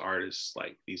those artists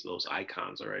like those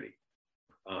icons already.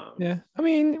 I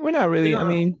mean, we're not really. I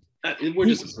mean, we're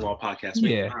just a small podcast.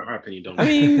 Our opinion don't. I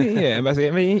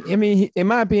mean, in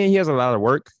my opinion, he has a lot of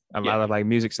work, a lot of like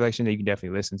music selection that you can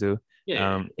definitely listen to.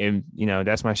 And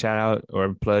that's my shout out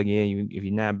or plug in. If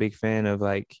you're not a big fan of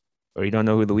like, or you don't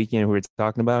know who The Weeknd we're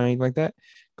talking about or anything like that,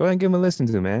 go ahead and give him a listen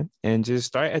to, man, and just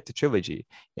start at the trilogy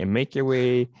and make your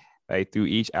way like through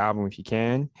each album if you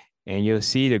can. And you'll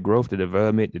see the growth, the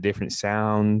development, the different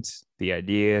sounds, the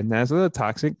idea. Now it's a little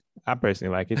toxic. I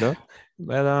personally like it though.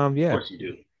 But Of course you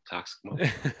do. Toxic.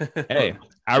 Hey,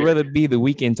 I'd rather be the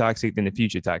Weeknd toxic than the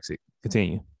Future toxic.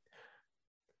 Continue.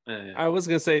 I was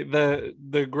gonna say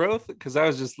the growth, because I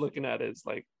was just looking at it as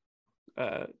like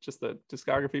just the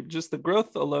discography, just the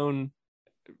growth alone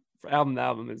for album to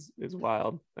album is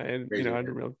wild. And I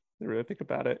didn't really think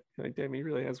about it. Like, damn, he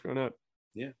really has grown up.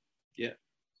 Yeah.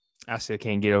 I still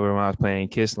can't get over when I was playing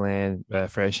Kissland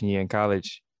freshman year in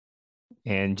college.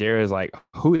 And Jared was like,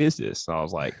 "Who is this?" So I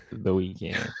was like, "The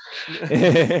Weeknd."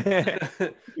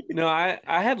 No, I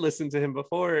had listened to him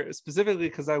before, specifically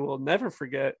because I will never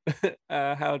forget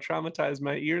how traumatized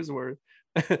my ears were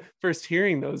first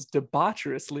hearing those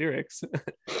debaucherous lyrics.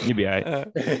 You'd be all right.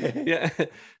 Yeah.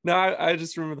 No, I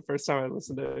just remember the first time I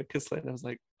listened to Kissland, I was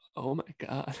like, "Oh my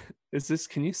god, is this?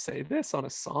 Can you say this on a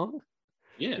song?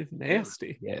 Yeah. It's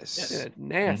nasty. Yes. Yeah,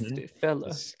 nasty fella."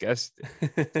 Disgusting.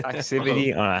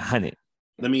 Toxicity on 100.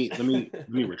 Let me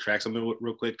retract something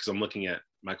real quick because I'm looking at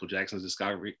Michael Jackson's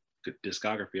discography.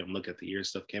 I'm looking at the years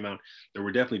stuff came out. There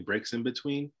were definitely breaks in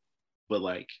between, but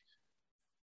like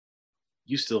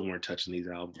you still weren't touching these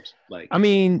albums. Like, I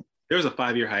mean, there was a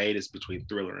 5-year hiatus between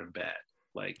Thriller and Bad.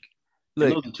 Like,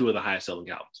 look, those are two of the highest selling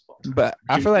albums. but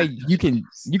I feel like you can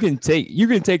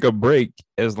take a break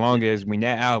as long as when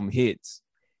that album hits,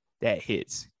 that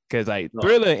hits. Because like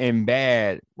Thriller and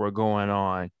Bad were going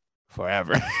on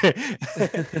forever.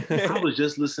 I was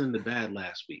just listening to Bad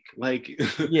last week. Like,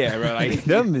 yeah, bro. Like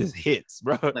them is hits,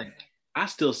 bro. Like, I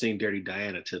still sing Dirty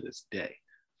Diana to this day.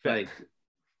 Like,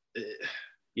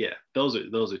 yeah, those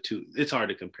are two. It's hard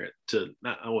to compare to.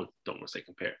 Don't want to say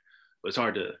compare, but it's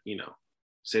hard to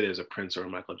say there's a Prince or a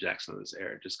Michael Jackson in this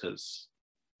era, just because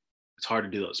it's hard to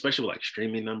do those, especially with like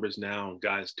streaming numbers now.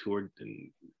 Guys tour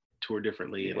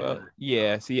differently. Well,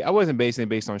 yeah. See, I wasn't basing it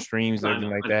based on streams or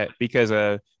anything like that, because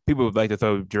people would like to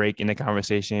throw Drake in the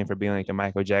conversation for being like the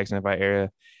Michael Jackson of our era,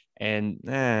 and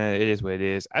it is what it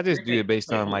is. I just do it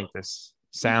based on like the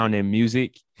sound and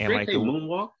music and Drake like the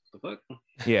moonwalk. The fuck?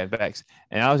 Yeah, facts.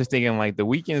 And I was just thinking like The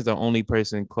Weeknd's the only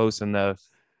person close enough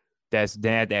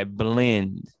that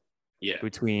blend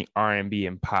between R&B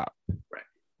and pop.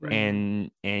 Right. And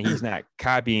he's not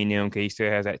copying them because he still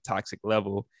has that toxic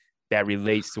level that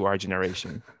relates to our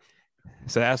generation.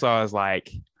 So that's why I was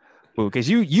like, because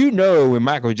when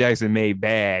Michael Jackson made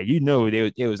Bad,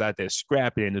 they was out there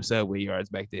scrapping in the subway yards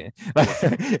back then.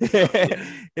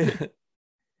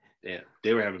 Yeah,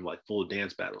 they were having like full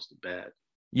dance battles to Bad.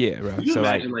 Yeah, bro. Can you so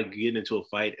imagine like getting into a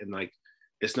fight and like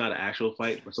it's not an actual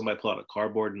fight, but somebody pull out a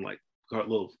cardboard and like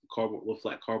little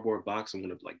flat cardboard box and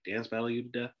want to like dance battle you to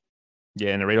death?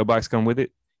 Yeah, and the radio box come with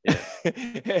it.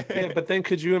 Yeah, but then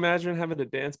could you imagine having a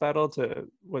dance battle to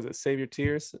Save Your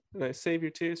Tears? Save Your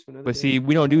Tears for another But day. see,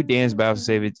 we don't do dance battles to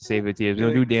save your tears. We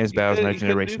don't do dance battles in our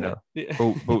generation though. Yeah.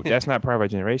 But that's not part of our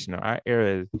generation though. Our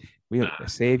era is we don't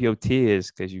save your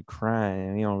tears because you crying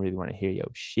and we don't really want to hear your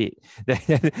shit.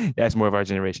 That's more of our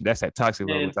generation. That's that toxic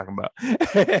level we're talking about.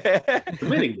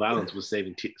 Committing violence with Save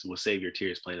Your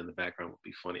Tears playing in the background would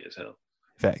be funny as hell.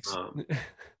 Facts.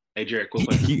 Hey, Jared, quick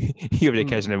question. You ever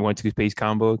catching that 1 toothpaste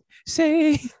combo?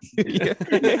 Say you'd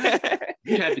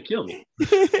have to kill me.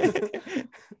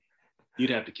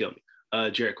 You'd have to kill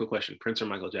me. Jared, quick question. Prince or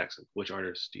Michael Jackson? Which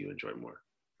artist do you enjoy more?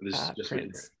 This is just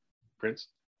Prince. Prince?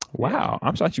 Wow.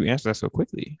 I'm shocked you answered that so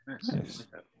quickly. Nice.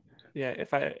 Yeah,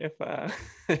 if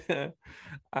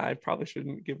I probably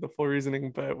shouldn't give the full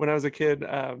reasoning, but when I was a kid,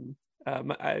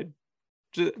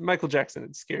 Michael Jackson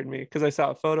had scared me because I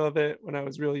saw a photo of it when I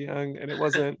was real young, and it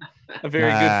wasn't a very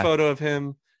good photo of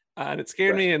him, and it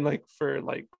scared me. And like for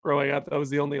like growing up, that was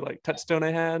the only like touchstone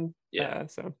I had. Yeah.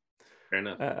 So fair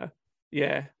enough.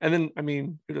 Yeah, and then I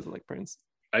mean, who doesn't like Prince?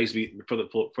 I used to be for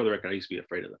the record. I used to be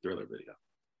afraid of the Thriller video.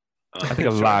 I think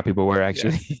a lot of people were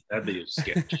actually. Yeah, that video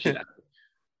scared the shit out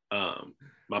of me.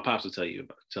 My pops will tell you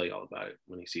all about it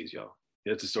when he sees y'all.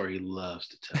 It's a story he loves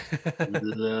to tell. He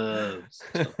loves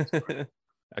to tell the story.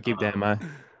 I'll keep that in mind.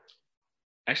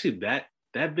 Actually, that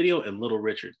video and Little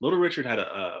Richard had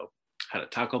a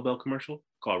Taco Bell commercial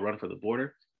called "Run for the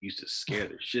Border." Used to scare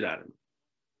the shit out of me.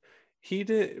 He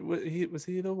did. Was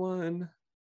he the one?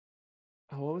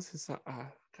 Oh, what was his song?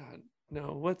 God,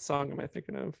 no. What song am I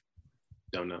thinking of?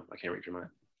 Don't know. I can't read your mind.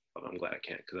 But I'm glad I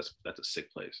can't, because that's a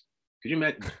sick place. Could you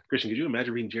imagine, Christian? Could you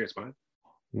imagine reading Jared's mind?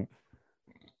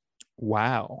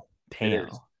 Wow. Damn.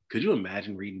 Could you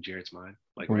imagine reading Jared's mind?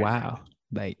 Like wow.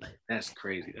 Like that's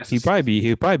crazy. He'd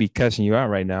probably be cussing you out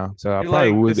right now. So I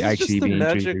probably would actually be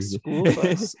Magic School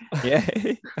Bus. Yeah.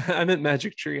 I meant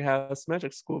Magic Tree House.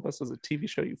 Magic School Bus was a TV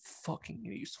show. You fucking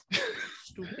idiot.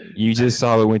 You just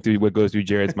saw what goes through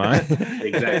Jared's mind.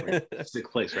 Exactly.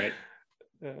 Sick place, right?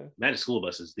 Magic School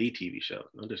Bus is the TV show.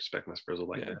 No disrespect, my Frizzle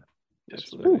like that.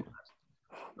 Absolutely.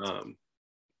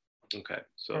 Okay,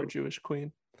 so our Jewish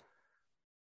queen.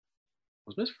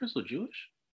 Was Miss Frizzle Jewish?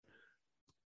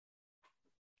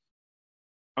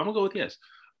 I'm gonna go with yes.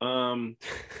 I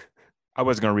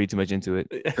wasn't gonna read too much into it.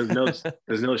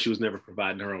 Because no, she was never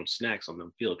providing her own snacks on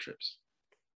them field trips.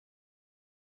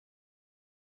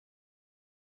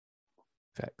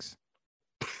 Facts.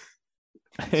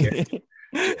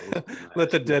 Let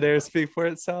the dead air speak for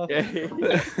itself.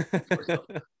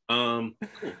 Cool.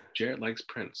 Jared likes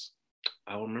Prince.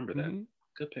 I will remember that. Mm-hmm.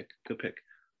 Good pick. Good pick.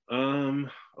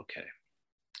 Okay.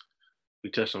 We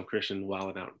touched on Christian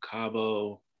wilding out in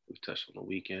Cabo. We touched on the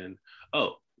weekend.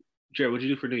 Oh, Jared, what'd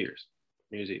you do for New Year's?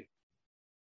 New Year's Eve?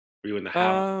 Were you in the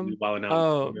house? Were you wilding out?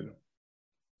 Oh,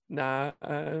 nah.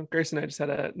 Grace and I just had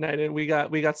a night in. We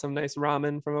got some nice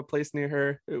ramen from a place near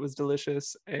her. It was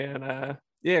delicious, and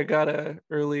got a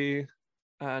early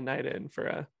night in for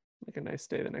a nice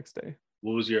day the next day.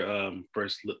 What was your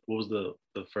first? What was the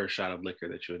first shot of liquor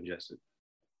that you ingested?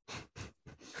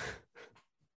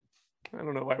 I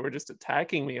don't know why we're just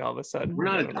attacking me all of a sudden. We're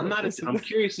not. I'm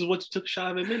curious as what you took a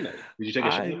shot of at midnight. Did you take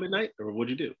a shot at midnight, or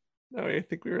what'd you do? No, I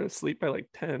think we were asleep by like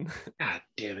 10. God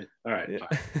damn it! All right. Yeah.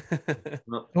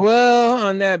 Well,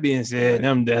 on that being said,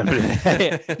 I'm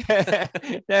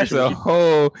definitely that's a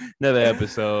whole another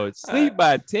episode. Sleep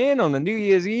by 10 on the New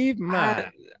Year's Eve.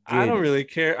 I don't really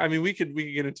care. I mean, we could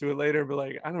get into it later, but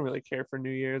like, I don't really care for New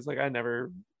Year's. Like, I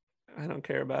don't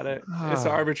care about it. It's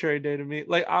an arbitrary day to me.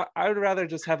 Like, I would rather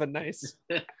just have a nice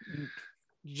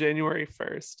January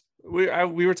 1st.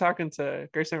 We were talking to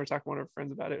Grace and I were talking to one of our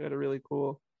friends about it. We had a really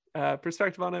cool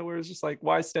perspective on it, where it's just like,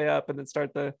 why stay up and then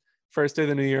start the first day of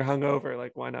the new year hungover?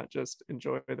 Like, why not just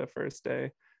enjoy the first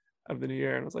day of the new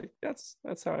year? And I was like, that's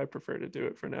how I prefer to do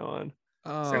it from now on.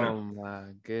 Oh my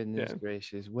goodness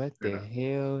gracious, what the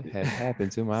hell has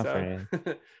happened to my friend?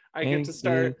 I get to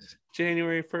start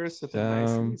January 1st with a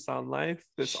nice lease on life,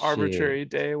 this arbitrary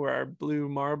day where our blue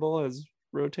marble has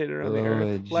rotated around the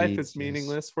earth. Life is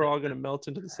meaningless. We're all going to melt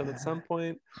into the sun at some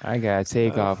point. I gotta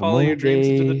take off more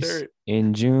days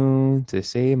in June to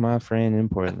save my friend in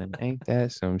Portland. Ain't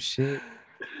that some shit?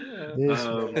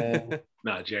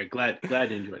 No, Jared, glad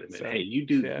you enjoyed it, man. So, hey, you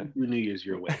do New Year's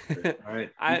your way. All right.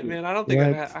 I don't think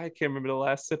I can't remember the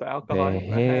last sip of alcohol. The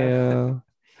hell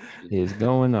is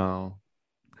going on?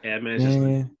 Yeah,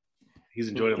 man, he's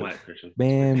enjoying life, Christian.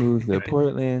 Man moved to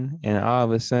Portland, and all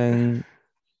of a sudden,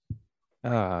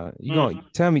 you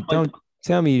don't tell me. Don't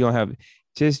tell me you don't have.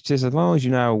 Just as long as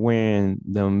you're not wearing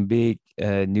them big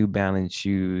New Balance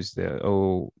shoes, the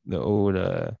old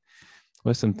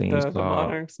what's some things called? The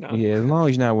Monarchs? No. Yeah, as long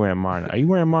as you're not wearing Monarchs. Are you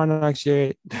wearing Monarchs,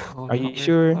 Jared? Are you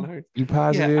sure? Monarchs. You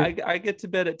positive? Yeah, I get to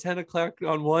bed at 10 o'clock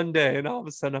on one day, and all of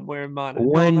a sudden I'm wearing Monarchs.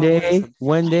 One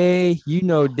day, you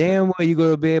know damn well you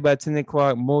go to bed by 10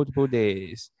 o'clock multiple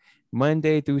days,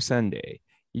 Monday through Sunday.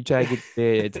 You try to get to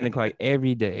bed at 10 o'clock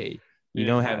every day. You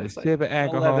don't have a sip of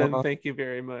alcohol. 11, thank you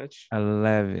very much.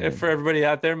 11. And for everybody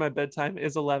out there, my bedtime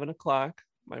is 11 o'clock.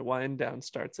 My wind down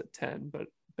starts at 10, but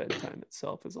bedtime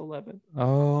itself is 11.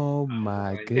 Oh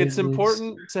my goodness. It's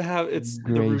important to have the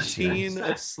routine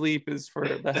of sleep is for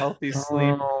the healthy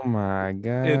sleep. Oh my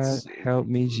God. Help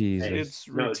me, Jesus. It's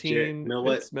routine,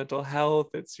 it's mental health,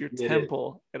 it's your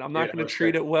temple. And I'm not going to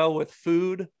treat it well with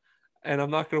food. And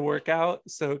I'm not going to work out.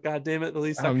 So, God damn it, the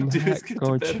least I can do is get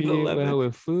to bed at 11. Well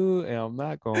with food, and I'm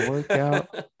not going to work out.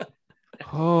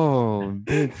 Oh,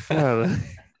 big fella.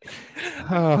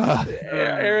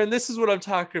 Aaron, this is what I'm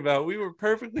talking about. We were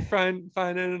perfectly fine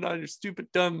ending on your stupid,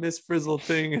 dumb, Miss Frizzle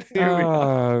thing. And here we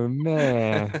are.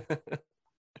 Man.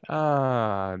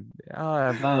 I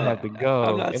have to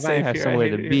go. If I have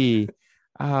somewhere to be,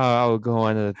 I would go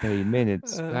another 30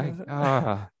 minutes.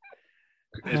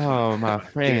 Oh, my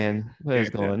friend, what is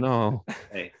going on?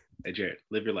 Hey, Jared,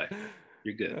 live your life.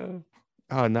 You're good.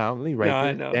 Oh no, let me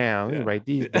write this down. Let me write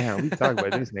these down. We talk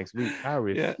about this next week. I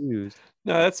refuse.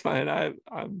 No, that's fine.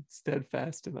 I'm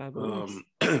steadfast in my beliefs.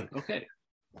 Okay.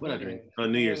 What I drink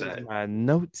on New Year's Eve? My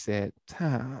notes at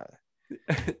time.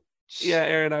 Yeah,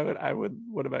 Aaron, I would.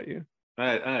 What about you?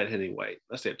 I had Henny White.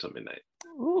 I stayed up till midnight.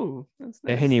 Ooh, that's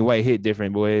nice. That Henny White hit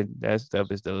different, boy. That stuff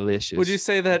is delicious. Would you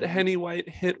say that Henny White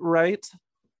hit right?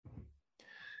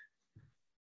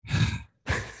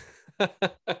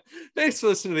 Thanks for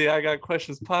listening to the I Got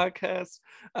Questions podcast.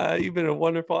 You've been a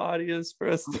wonderful audience for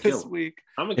us this week.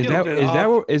 Is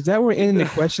that we're ending the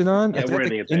question on? Yeah, we're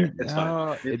ending it there. It's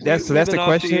fine. That's the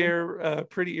question. The air,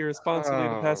 pretty irresponsibly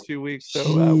the past few weeks.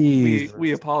 So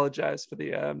we apologize for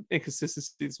the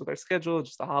inconsistencies with our schedule,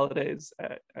 just the holidays.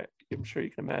 I'm sure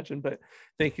you can imagine, but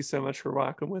thank you so much for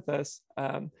rocking with us.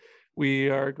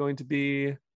 We are going to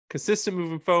be consistent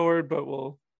moving forward, but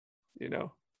we'll,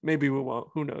 maybe we won't.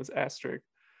 Who knows? Asterisk.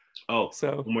 Oh,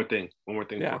 so one more thing.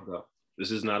 Yeah. This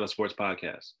is not a sports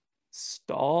podcast.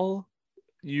 Stall.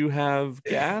 You have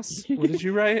gas. What did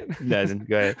you write? Doesn't.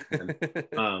 Go ahead.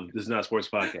 This is not a sports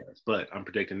podcast, but I'm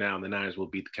predicting now the Niners will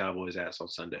beat the Cowboys' ass on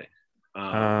Sunday.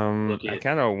 I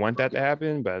kind of want that to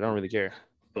happen, but I don't really care.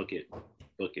 Book it.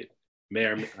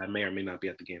 I may or may not be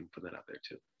at the game. Put that out there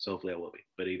too. So hopefully I will be.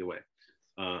 But either way,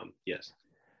 yes,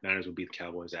 Niners will beat the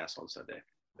Cowboys' ass on Sunday.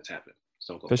 That's happening.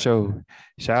 For sure.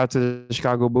 Shout out to the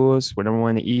Chicago Bulls. We're number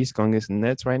 1 in the East, going against the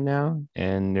Nets right now,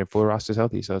 and their full roster's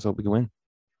healthy. So let's hope we can win.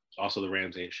 Also, the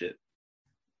Rams ain't shit.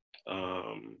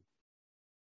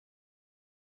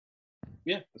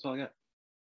 Yeah, that's all I got.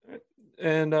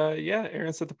 And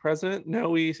Aaron said the president. Now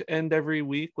we end every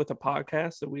week with a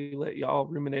podcast that we let y'all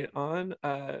ruminate on.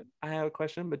 I have a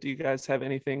question, but do you guys have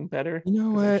anything better? You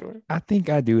know what? I think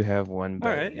I do have one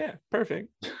better. All right, yeah, perfect.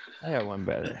 I have one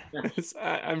better.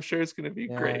 I'm sure it's going to be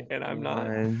great, and I'm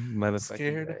not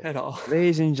scared at all.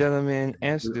 Ladies and gentlemen,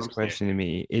 answer this question to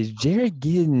me. Is Jared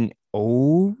getting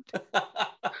old?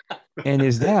 And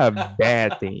is that a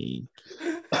bad thing?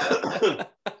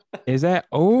 Is that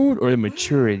old or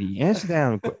maturity? Answer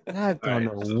that. I don't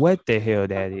know what the hell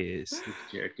that is.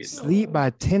 Sleep by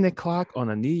 10 o'clock on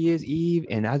a New Year's Eve,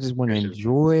 and I just want to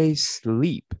enjoy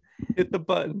sleep. Hit the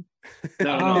button.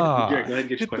 No, Jared, go ahead and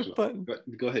get your question.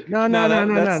 Go ahead. No.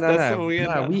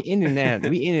 We ending that.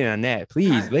 We ending on that.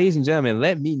 Please, ladies and gentlemen,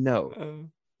 let me know.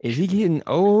 Is he getting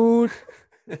old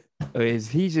or is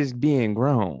he just being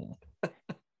grown?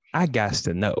 I got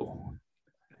to know.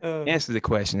 Answer the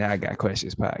question. I Got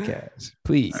Questions podcast.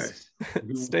 Please.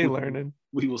 Stay learning.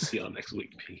 We will see y'all next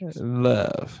week. Peace.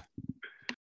 Love.